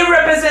 It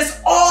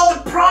represents all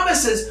the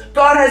promises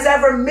God has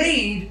ever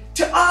made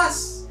to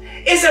us.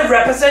 It's a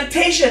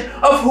representation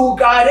of who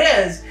God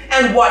is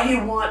and what he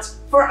wants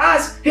for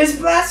us, his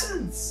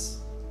blessings,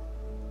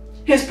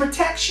 his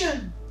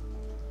protection.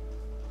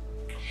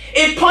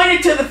 It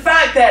pointed to the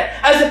fact that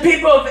as the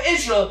people of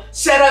Israel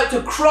set out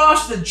to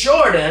cross the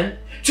Jordan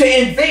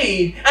to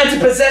invade and to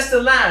possess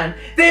the land,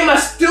 they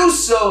must do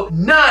so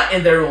not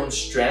in their own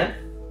strength.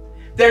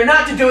 They're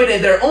not to do it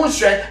in their own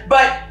strength,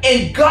 but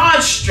in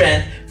God's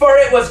strength, for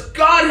it was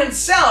God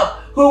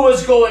himself who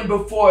was going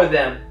before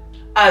them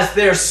as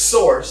their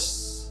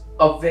source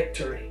of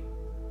victory.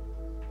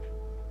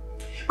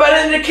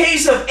 But in the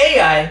case of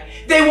Ai,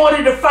 they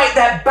wanted to fight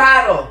that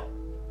battle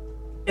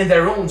in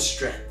their own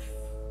strength.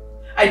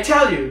 I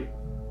tell you,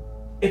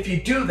 if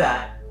you do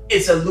that,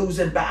 it's a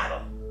losing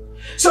battle.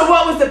 So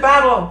what was the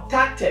battle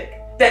tactic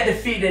that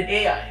defeated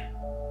Ai?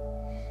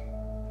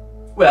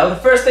 Well, the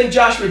first thing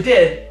Joshua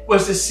did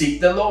was to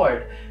seek the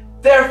Lord.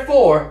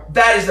 Therefore,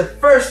 that is the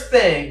first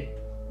thing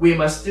we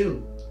must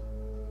do.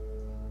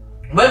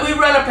 When we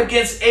run up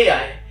against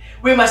Ai,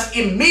 we must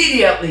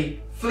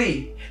immediately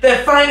flee.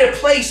 Then find a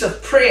place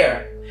of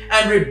prayer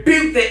and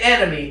rebuke the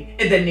enemy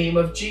in the name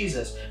of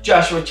Jesus.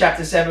 Joshua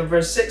chapter 7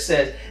 verse 6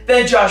 says,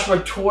 Then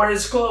Joshua tore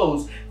his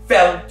clothes,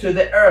 fell to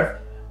the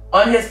earth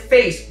on his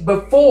face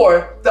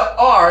before the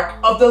ark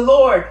of the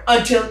Lord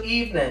until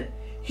evening,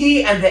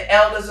 he and the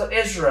elders of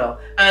Israel,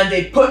 and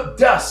they put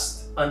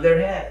dust on their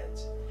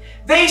heads.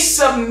 They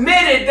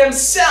submitted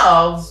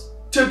themselves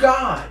to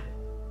God.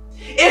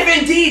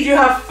 If indeed you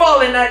have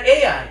fallen at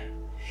Ai,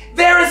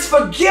 there is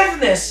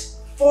forgiveness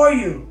for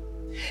you.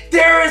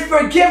 There is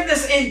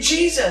forgiveness in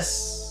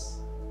Jesus,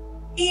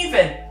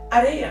 even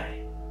at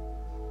Ai.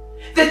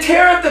 The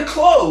tear of the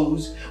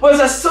clothes was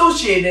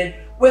associated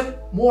with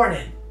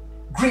mourning,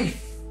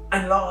 grief,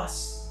 and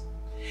loss.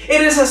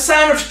 It is a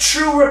sign of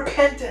true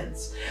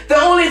repentance. The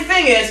only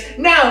thing is,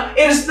 now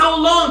it is no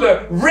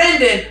longer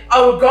rending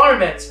our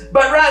garments,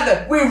 but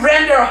rather we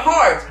rend our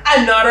hearts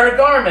and not our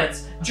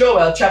garments.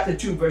 Joel chapter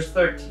 2 verse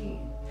 13.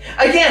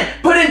 Again,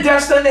 putting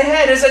dust on the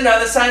head is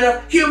another sign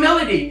of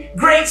humility,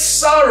 great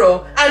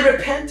sorrow, and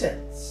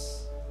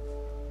repentance.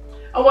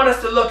 I want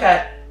us to look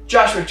at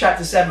Joshua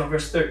chapter 7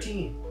 verse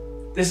 13.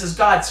 This is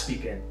God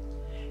speaking.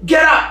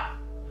 Get up,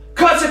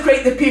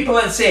 consecrate the people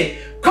and say,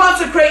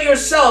 Consecrate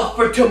yourself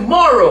for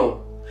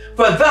tomorrow,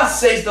 for thus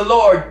says the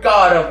Lord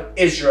God of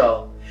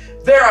Israel.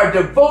 There are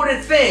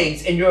devoted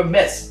things in your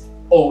midst,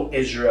 O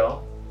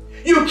Israel.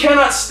 You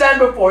cannot stand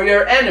before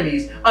your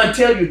enemies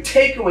until you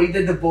take away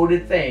the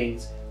devoted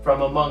things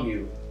from among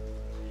you.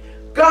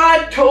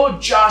 God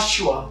told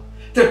Joshua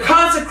to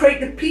consecrate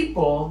the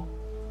people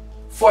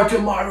for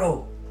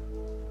tomorrow.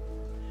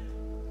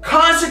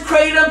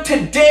 Consecrate them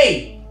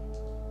today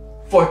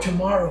for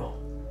tomorrow.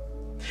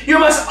 You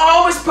must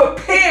always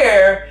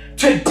prepare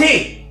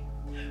today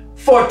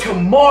for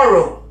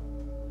tomorrow.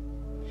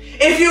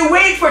 If you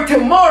wait for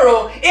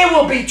tomorrow, it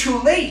will be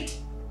too late.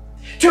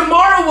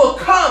 Tomorrow will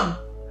come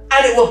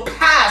and it will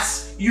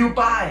pass you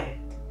by.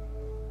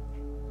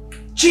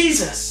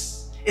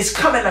 Jesus is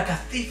coming like a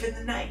thief in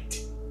the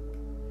night.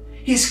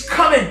 He's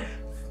coming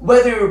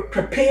whether you're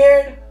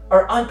prepared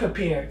or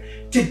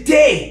unprepared.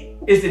 Today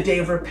is the day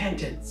of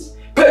repentance.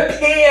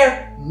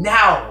 Prepare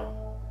now.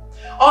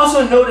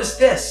 Also notice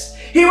this.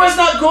 He was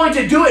not going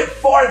to do it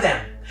for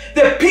them.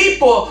 The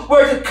people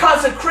were to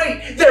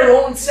consecrate their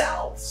own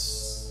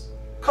selves.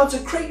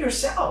 Consecrate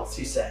yourselves,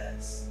 he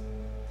says.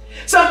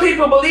 Some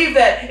people believe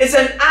that it's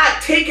an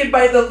act taken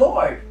by the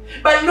Lord.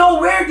 But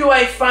nowhere do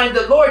I find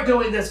the Lord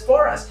doing this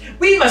for us.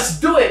 We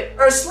must do it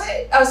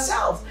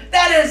ourselves.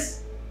 That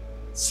is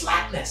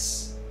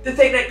slackness, to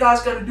think that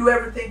God's going to do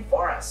everything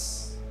for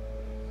us.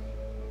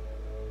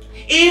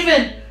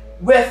 Even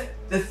with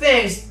the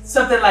things,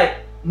 something like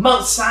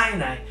Mount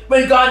Sinai,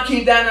 when God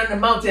came down on the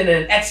mountain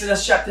in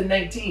Exodus chapter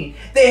 19,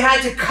 they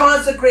had to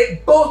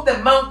consecrate both the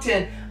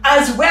mountain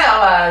as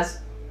well as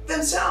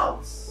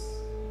themselves.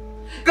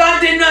 God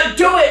did not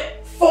do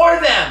it for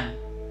them.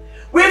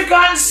 We've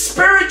gotten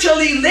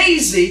spiritually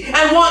lazy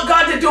and want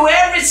God to do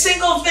every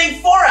single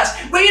thing for us.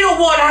 We don't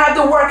want to have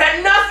to work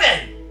at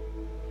nothing.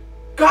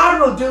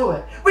 God will do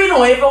it. We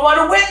don't even want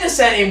to witness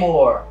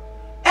anymore.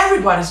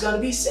 Everybody's going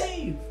to be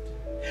saved.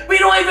 We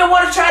don't even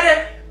want to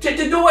try to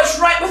do what's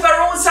right with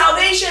our own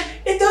salvation.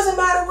 It doesn't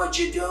matter what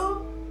you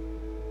do.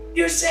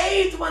 You're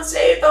saved. Once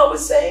saved,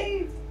 always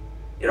saved.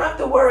 You don't have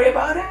to worry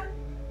about it.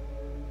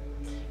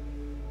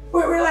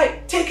 We're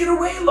like, take it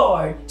away,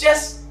 Lord.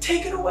 Just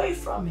take it away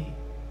from me.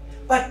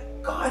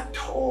 But God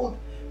told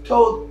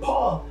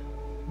Paul,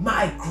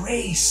 my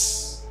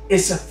grace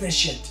is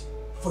sufficient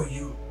for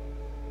you.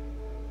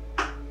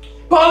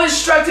 Paul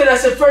instructed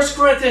us in 1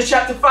 Corinthians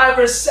chapter 5,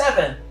 verse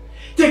 7,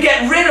 to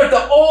get rid of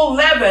the old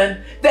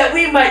leaven that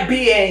we might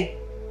be a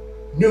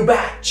new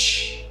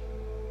batch.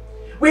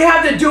 We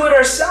have to do it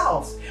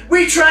ourselves.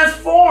 We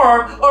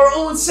transform our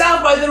own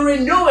self by the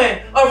renewing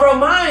of our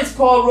minds,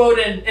 Paul wrote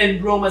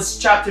in Romans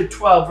chapter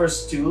 12,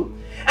 verse 2.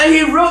 And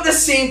he wrote the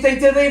same thing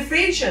to the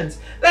Ephesians.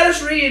 Let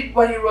us read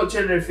what he wrote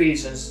to the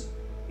Ephesians.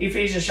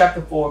 Ephesians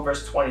chapter 4,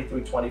 verse 20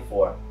 through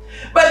 24.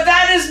 But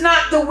that is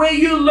not the way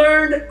you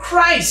learned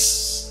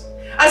Christ,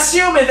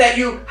 assuming that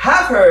you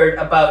have heard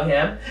about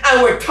him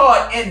and were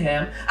taught in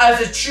him, as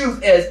the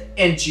truth is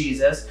in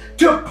Jesus,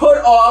 to put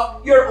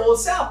off your old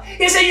self.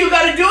 He said you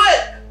got to do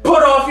it.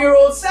 Put off your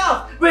old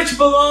self, which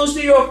belongs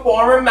to your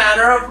former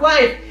manner of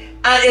life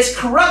and is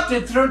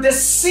corrupted through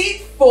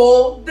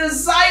deceitful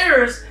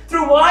desires.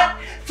 Through what?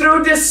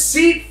 Through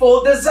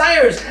deceitful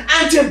desires.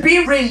 And to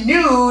be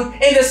renewed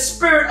in the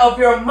spirit of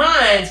your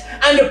minds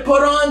and to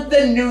put on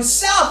the new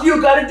self.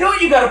 You got to do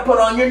it. You got to put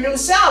on your new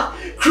self,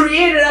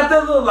 created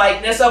after the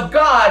likeness of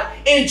God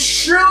in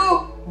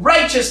true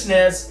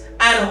righteousness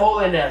and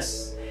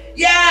holiness.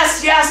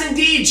 Yes, yes,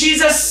 indeed,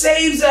 Jesus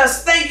saves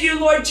us. Thank you,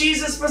 Lord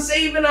Jesus, for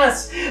saving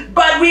us.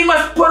 But we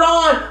must put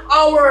on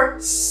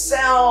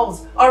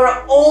ourselves,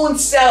 our own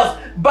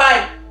selves,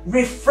 by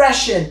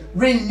refreshing,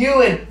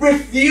 renewing,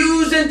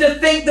 refusing to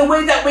think the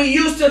way that we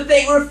used to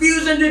think,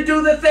 refusing to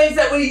do the things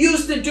that we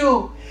used to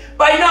do,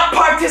 by not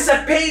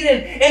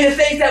participating in the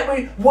things that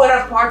we would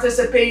have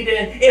participated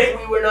in if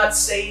we were not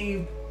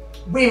saved.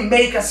 We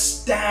make a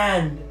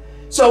stand.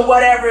 So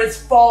whatever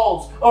is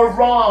false or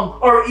wrong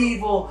or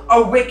evil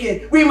or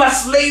wicked, we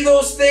must lay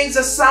those things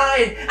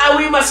aside and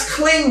we must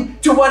cling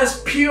to what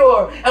is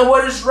pure and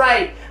what is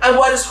right and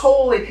what is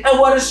holy and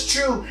what is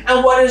true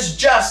and what is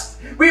just.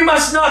 We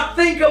must not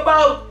think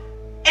about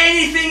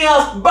anything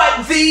else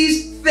but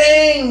these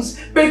things,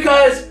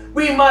 because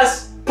we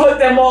must put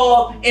them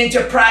all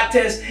into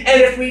practice.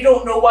 And if we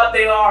don't know what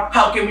they are,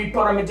 how can we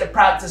put them into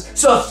practice?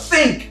 So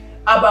think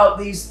about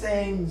these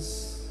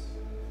things.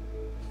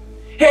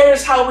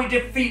 Here's how we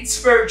defeat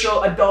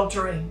spiritual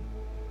adultery.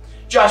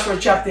 Joshua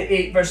chapter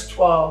 8,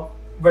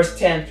 verse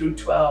 10 through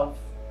 12.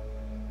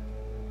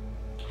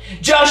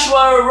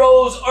 Joshua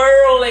arose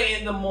early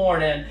in the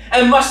morning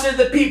and mustered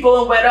the people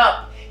and went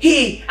up,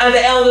 he and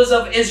the elders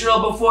of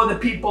Israel, before the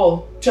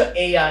people to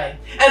Ai.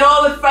 And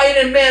all the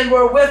fighting men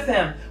were with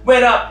him,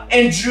 went up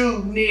and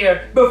drew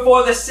near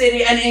before the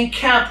city and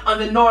encamped on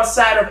the north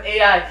side of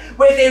Ai,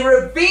 with a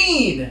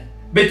ravine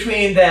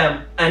between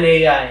them and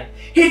Ai.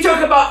 He took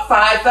about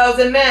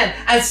 5,000 men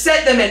and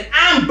set them in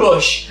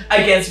ambush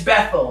against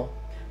Bethel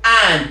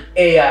and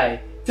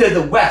Ai to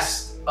the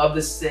west of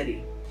the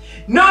city.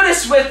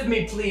 Notice with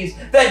me, please,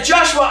 that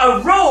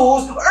Joshua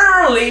arose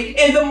early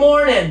in the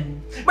morning.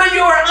 When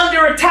you are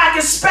under attack,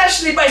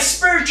 especially by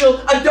spiritual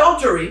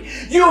adultery,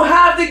 you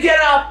have to get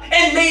up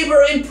and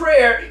labor in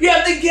prayer. You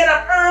have to get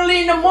up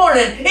early in the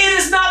morning. It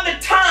is not the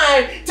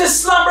time to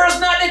slumber. It's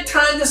not the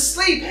time to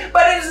sleep,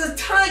 but it is the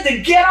time to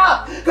get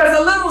up. Because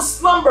a little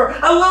slumber,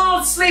 a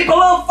little sleep, a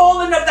little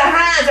folding of the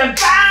hands, and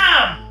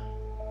bam!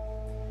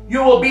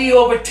 You will be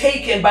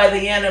overtaken by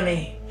the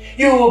enemy.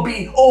 You will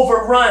be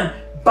overrun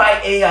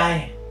by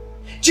Ai.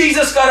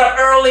 Jesus got up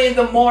early in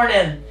the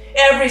morning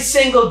every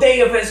single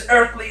day of his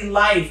earthly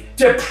life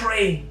to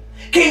pray.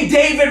 King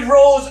David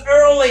rose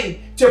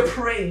early to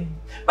pray.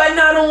 But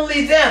not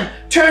only them,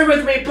 turn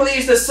with me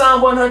please to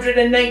Psalm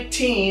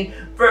 119,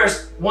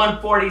 verse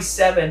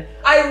 147.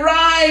 I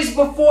rise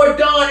before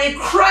dawn and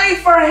cry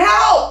for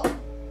help.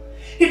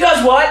 He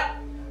does what?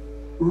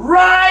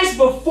 Rise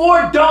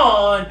before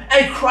dawn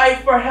and cry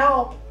for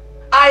help.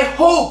 I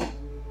hope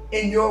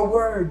in your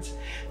words.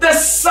 The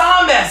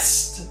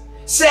psalmist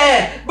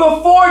said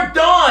before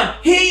dawn,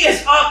 he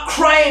is up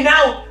crying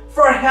out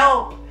for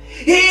help.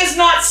 He is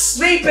not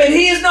sleeping.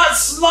 He is not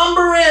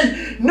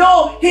slumbering.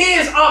 No, he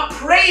is up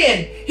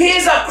praying. He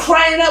is up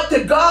crying out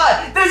to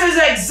God. This is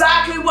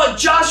exactly what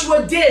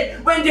Joshua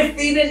did when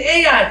defeating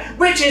Ai,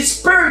 which is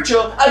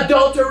spiritual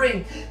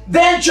adultery.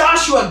 Then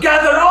Joshua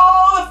gathered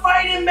all the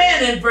fighting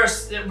men in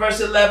verse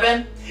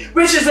 11,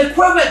 which is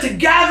equivalent to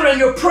gathering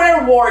your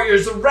prayer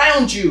warriors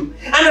around you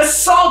and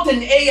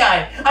assaulting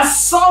Ai,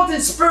 assaulting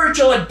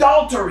spiritual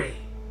adultery,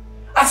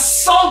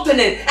 assaulting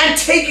it and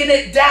taking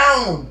it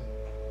down.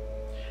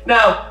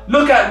 Now,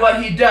 look at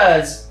what he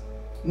does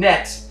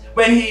next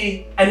when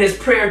he and his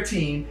prayer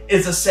team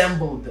is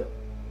assembled.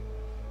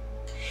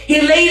 He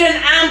laid an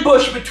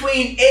ambush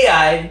between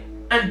Ai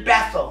and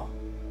Bethel.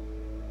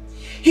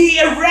 He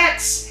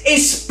erects a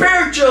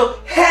spiritual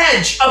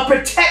hedge of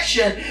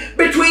protection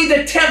between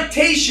the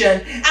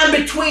temptation and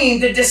between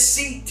the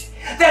deceit,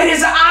 that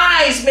his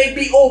eyes may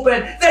be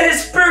open, that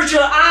his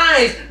spiritual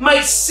eyes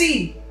might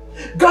see.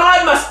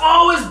 God must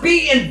always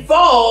be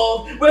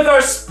involved with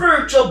our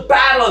spiritual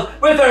battles,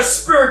 with our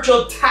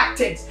spiritual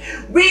tactics.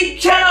 We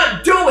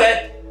cannot do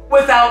it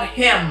without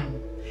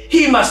him.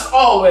 He must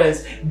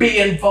always be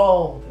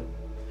involved.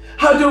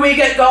 How do we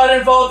get God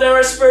involved in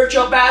our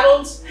spiritual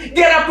battles?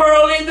 Get up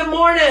early in the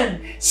morning,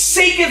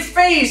 seek his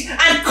face,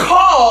 and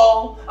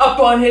call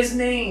upon his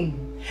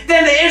name.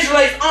 Then the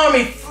Israelite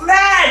army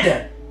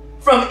fled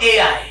from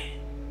Ai.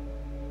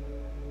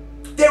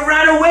 They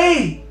ran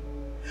away.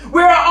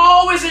 We are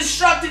always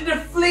instructed to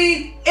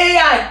flee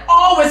Ai.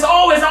 Always,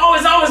 always,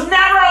 always, always.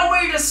 Never a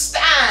way to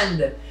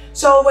stand.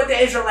 So what the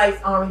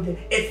Israelite army did,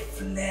 it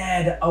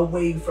fled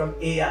away from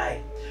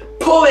Ai,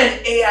 pulling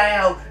Ai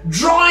out,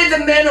 drawing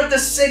the men of the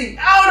city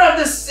out of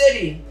the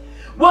city.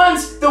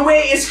 Once the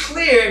way is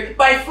cleared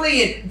by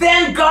fleeing,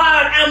 then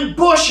God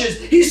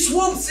ambushes. He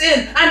swoops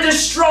in and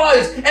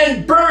destroys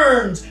and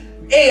burns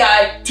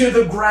Ai to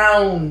the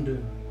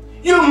ground.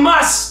 You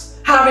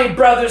must have a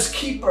brother's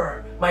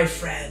keeper, my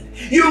friend.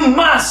 You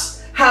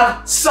must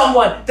have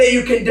someone that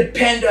you can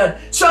depend on,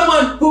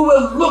 someone who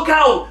will look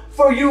out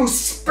for you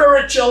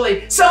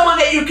spiritually, someone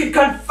that you can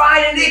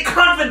confide in, a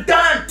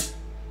confidant,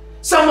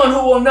 someone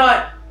who will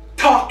not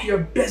talk your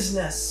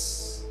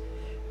business.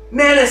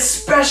 Men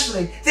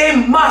especially, they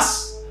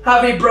must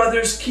have a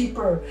brother's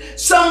keeper,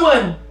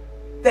 someone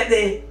that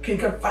they can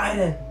confide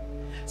in,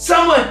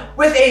 someone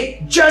with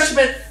a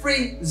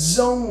judgment-free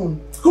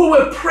zone who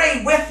will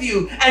pray with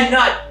you and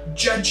not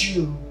judge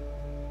you.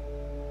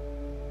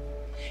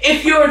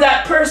 If you're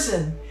that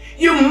person,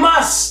 you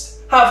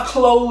must have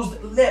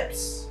closed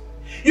lips.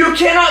 You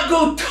cannot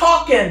go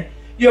talking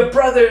your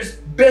brother's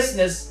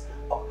business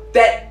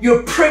that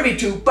you're privy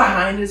to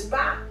behind his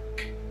back.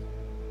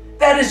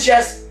 That is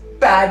just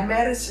bad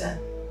medicine.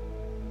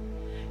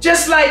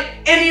 Just like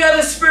any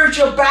other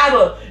spiritual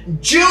battle,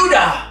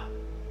 Judah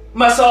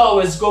must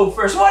always go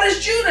first. What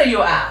is Judah,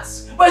 you ask?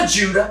 Well,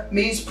 Judah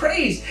means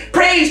praise.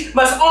 Praise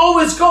must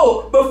always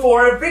go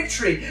before a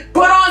victory.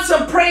 Put on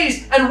some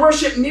praise and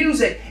worship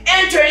music.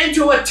 Enter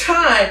into a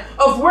time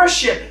of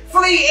worship.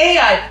 Flee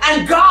Ai,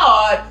 and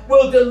God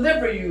will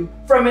deliver you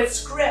from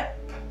its grip.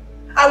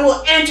 I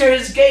will enter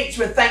his gates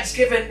with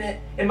thanksgiving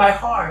in my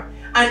heart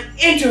and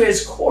into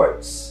his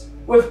courts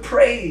with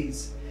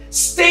praise.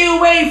 Stay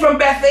away from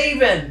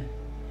Bethaven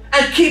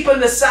and keep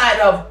on the side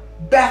of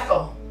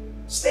Bethel.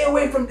 Stay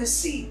away from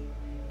deceit.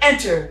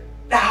 Enter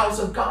the house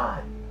of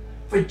God.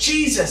 For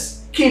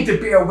Jesus came to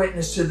bear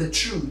witness to the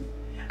truth,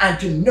 and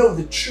to know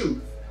the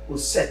truth will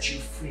set you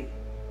free.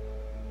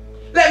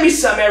 Let me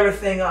sum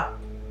everything up.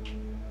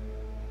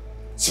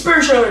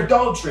 Spiritual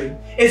adultery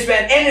is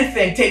when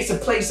anything takes the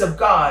place of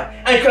God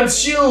and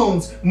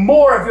consumes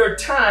more of your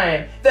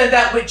time than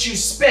that which you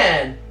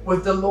spend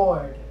with the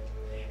Lord.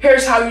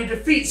 Here's how you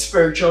defeat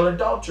spiritual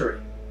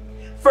adultery.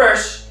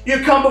 First,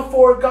 you come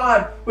before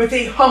God with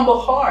a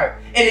humble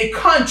heart and a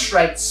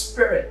contrite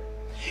spirit.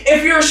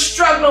 If you're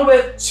struggling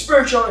with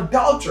spiritual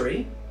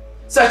adultery,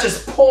 such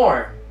as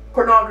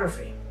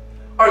pornography,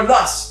 or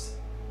lust,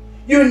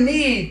 you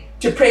need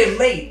to pray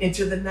late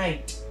into the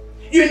night.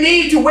 You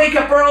need to wake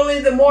up early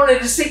in the morning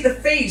to seek the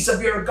face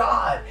of your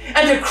God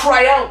and to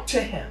cry out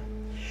to him.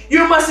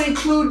 You must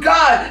include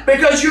God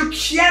because you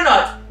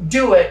cannot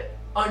do it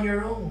on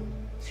your own.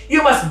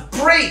 You must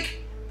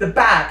break the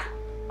back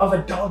of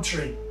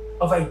adultery,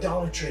 of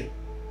idolatry,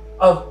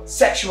 of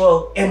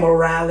sexual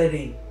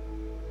immorality.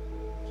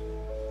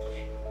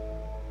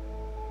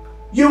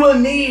 You will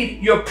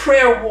need your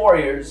prayer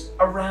warriors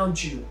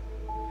around you.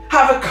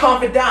 Have a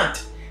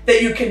confidant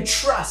that you can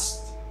trust.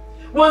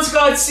 Once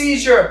God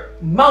sees your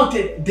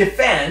mounted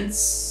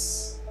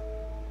defense,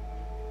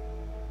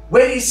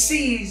 when he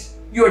sees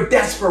your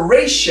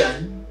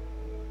desperation,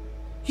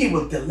 he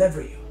will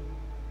deliver you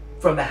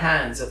from the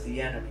hands of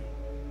the enemy.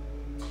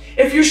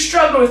 If you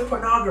struggle with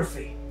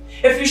pornography,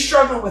 if you're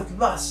struggling with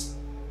lust,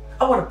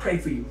 I want to pray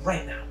for you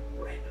right now,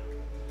 right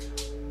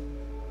now.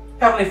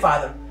 Heavenly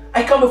Father,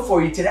 I come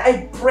before you today.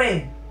 I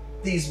bring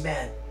these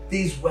men,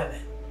 these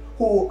women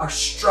who are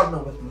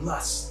struggling with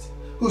lust,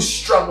 who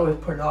struggle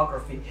with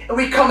pornography. And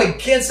we come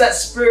against that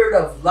spirit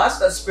of lust,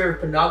 that spirit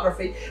of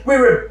pornography. We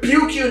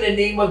rebuke you in the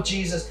name of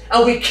Jesus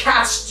and we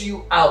cast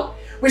you out.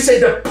 We say,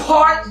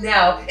 depart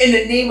now in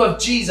the name of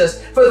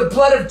Jesus, for the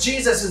blood of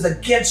Jesus is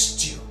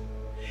against you.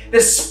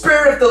 The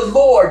Spirit of the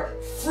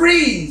Lord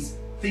frees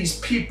these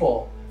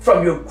people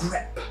from your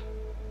grip.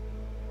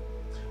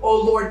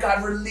 Oh Lord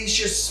God, release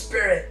your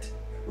Spirit,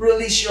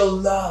 release your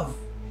love,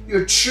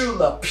 your true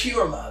love,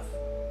 pure love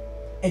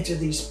into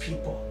these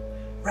people.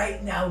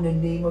 Right now in the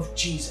name of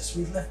Jesus,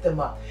 we lift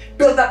them up.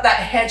 Build up that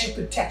hedge of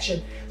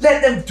protection.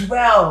 Let them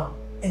dwell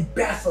in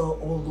Bethel,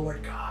 oh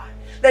Lord God.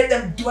 Let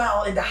them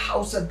dwell in the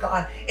house of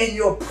God in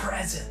your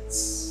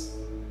presence.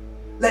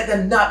 Let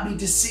them not be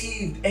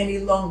deceived any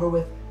longer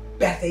with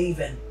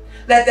Bethaven.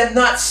 Let them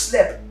not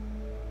slip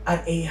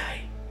at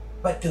Ai,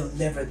 but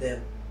deliver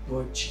them,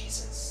 Lord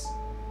Jesus,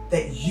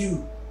 that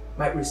you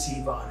might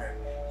receive honor,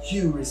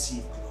 you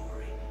receive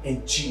glory.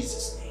 In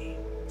Jesus' name,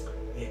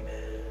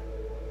 amen.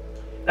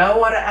 Now I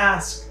want to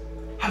ask,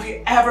 have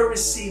you ever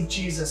received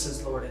Jesus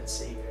as Lord and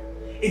Savior?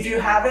 If you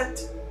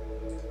haven't,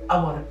 I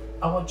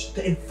want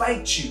to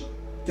invite you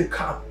to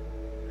come.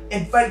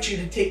 Invite you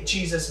to take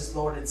Jesus as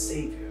Lord and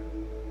Savior.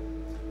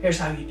 Here's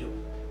how you do it.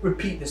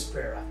 Repeat this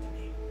prayer after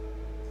me.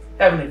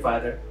 Heavenly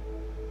Father,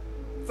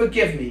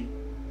 forgive me,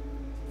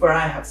 for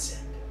I have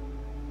sinned.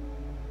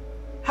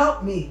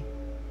 Help me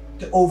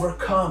to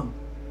overcome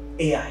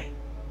Ai.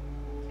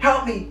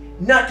 Help me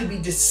not to be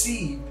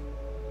deceived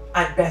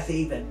at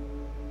Bethaven,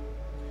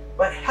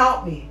 but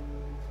help me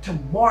to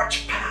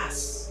march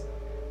past,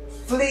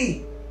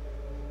 flee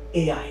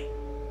Ai,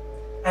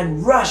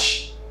 and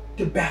rush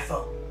to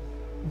Bethel.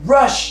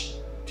 Rush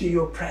to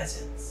your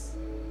presence.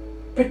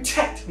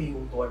 Protect me,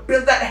 O Lord.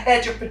 Build that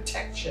hedge of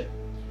protection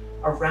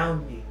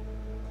around me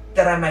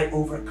that I might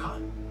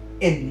overcome.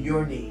 In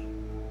your name,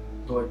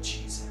 Lord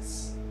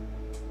Jesus.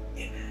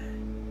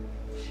 Amen.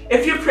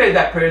 If you prayed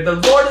that prayer,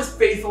 the Lord is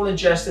faithful and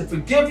just to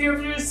forgive you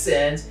of your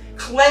sins,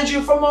 cleanse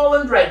you from all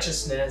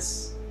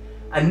unrighteousness.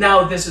 And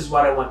now this is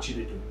what I want you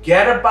to do.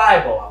 Get a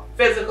Bible, a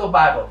physical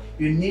Bible.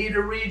 You need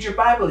to read your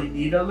Bible. You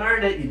need to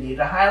learn it. You need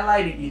to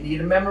highlight it. You need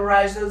to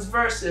memorize those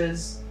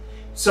verses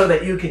so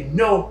that you can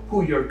know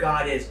who your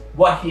God is,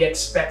 what He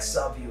expects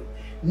of you.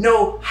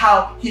 Know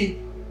how He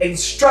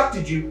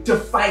instructed you to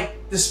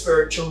fight the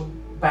spiritual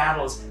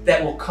battles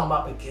that will come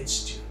up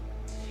against you.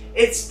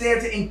 It's there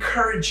to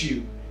encourage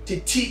you, to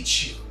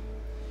teach you.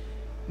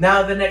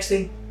 Now the next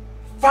thing,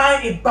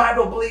 find a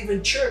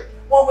Bible-believing church,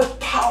 one with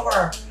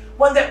power,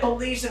 one that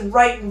believes in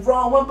right and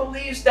wrong, one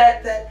believes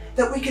that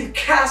we can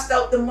cast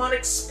out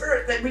demonic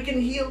spirit, that we can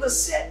heal the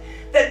sick,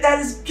 that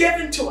is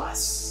given to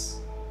us.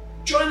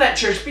 Join that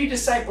church, be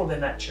discipled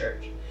in that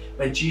church.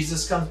 When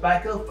Jesus comes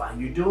back, He'll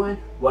find you doing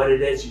what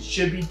it is you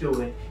should be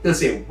doing. He'll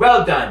say,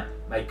 well done,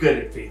 my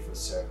good and faithful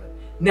servant.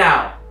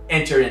 Now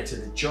enter into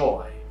the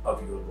joy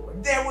of your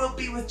Lord. There will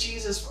be with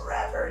Jesus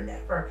forever and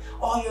ever.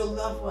 All your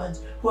loved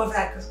ones who have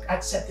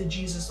accepted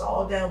Jesus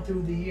all down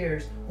through the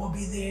years will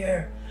be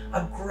there.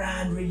 A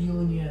grand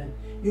reunion.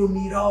 You'll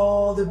meet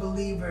all the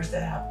believers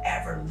that have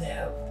ever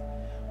lived.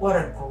 What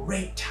a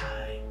great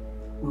time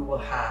we will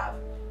have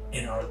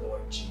in our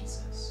Lord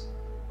Jesus.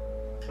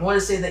 I want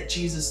to say that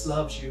Jesus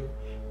loves you.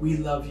 We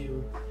love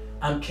you.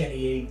 I'm Kenny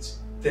Yates.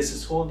 This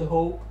is Hold the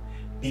Hope.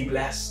 Be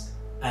blessed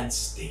and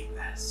stay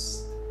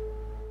blessed.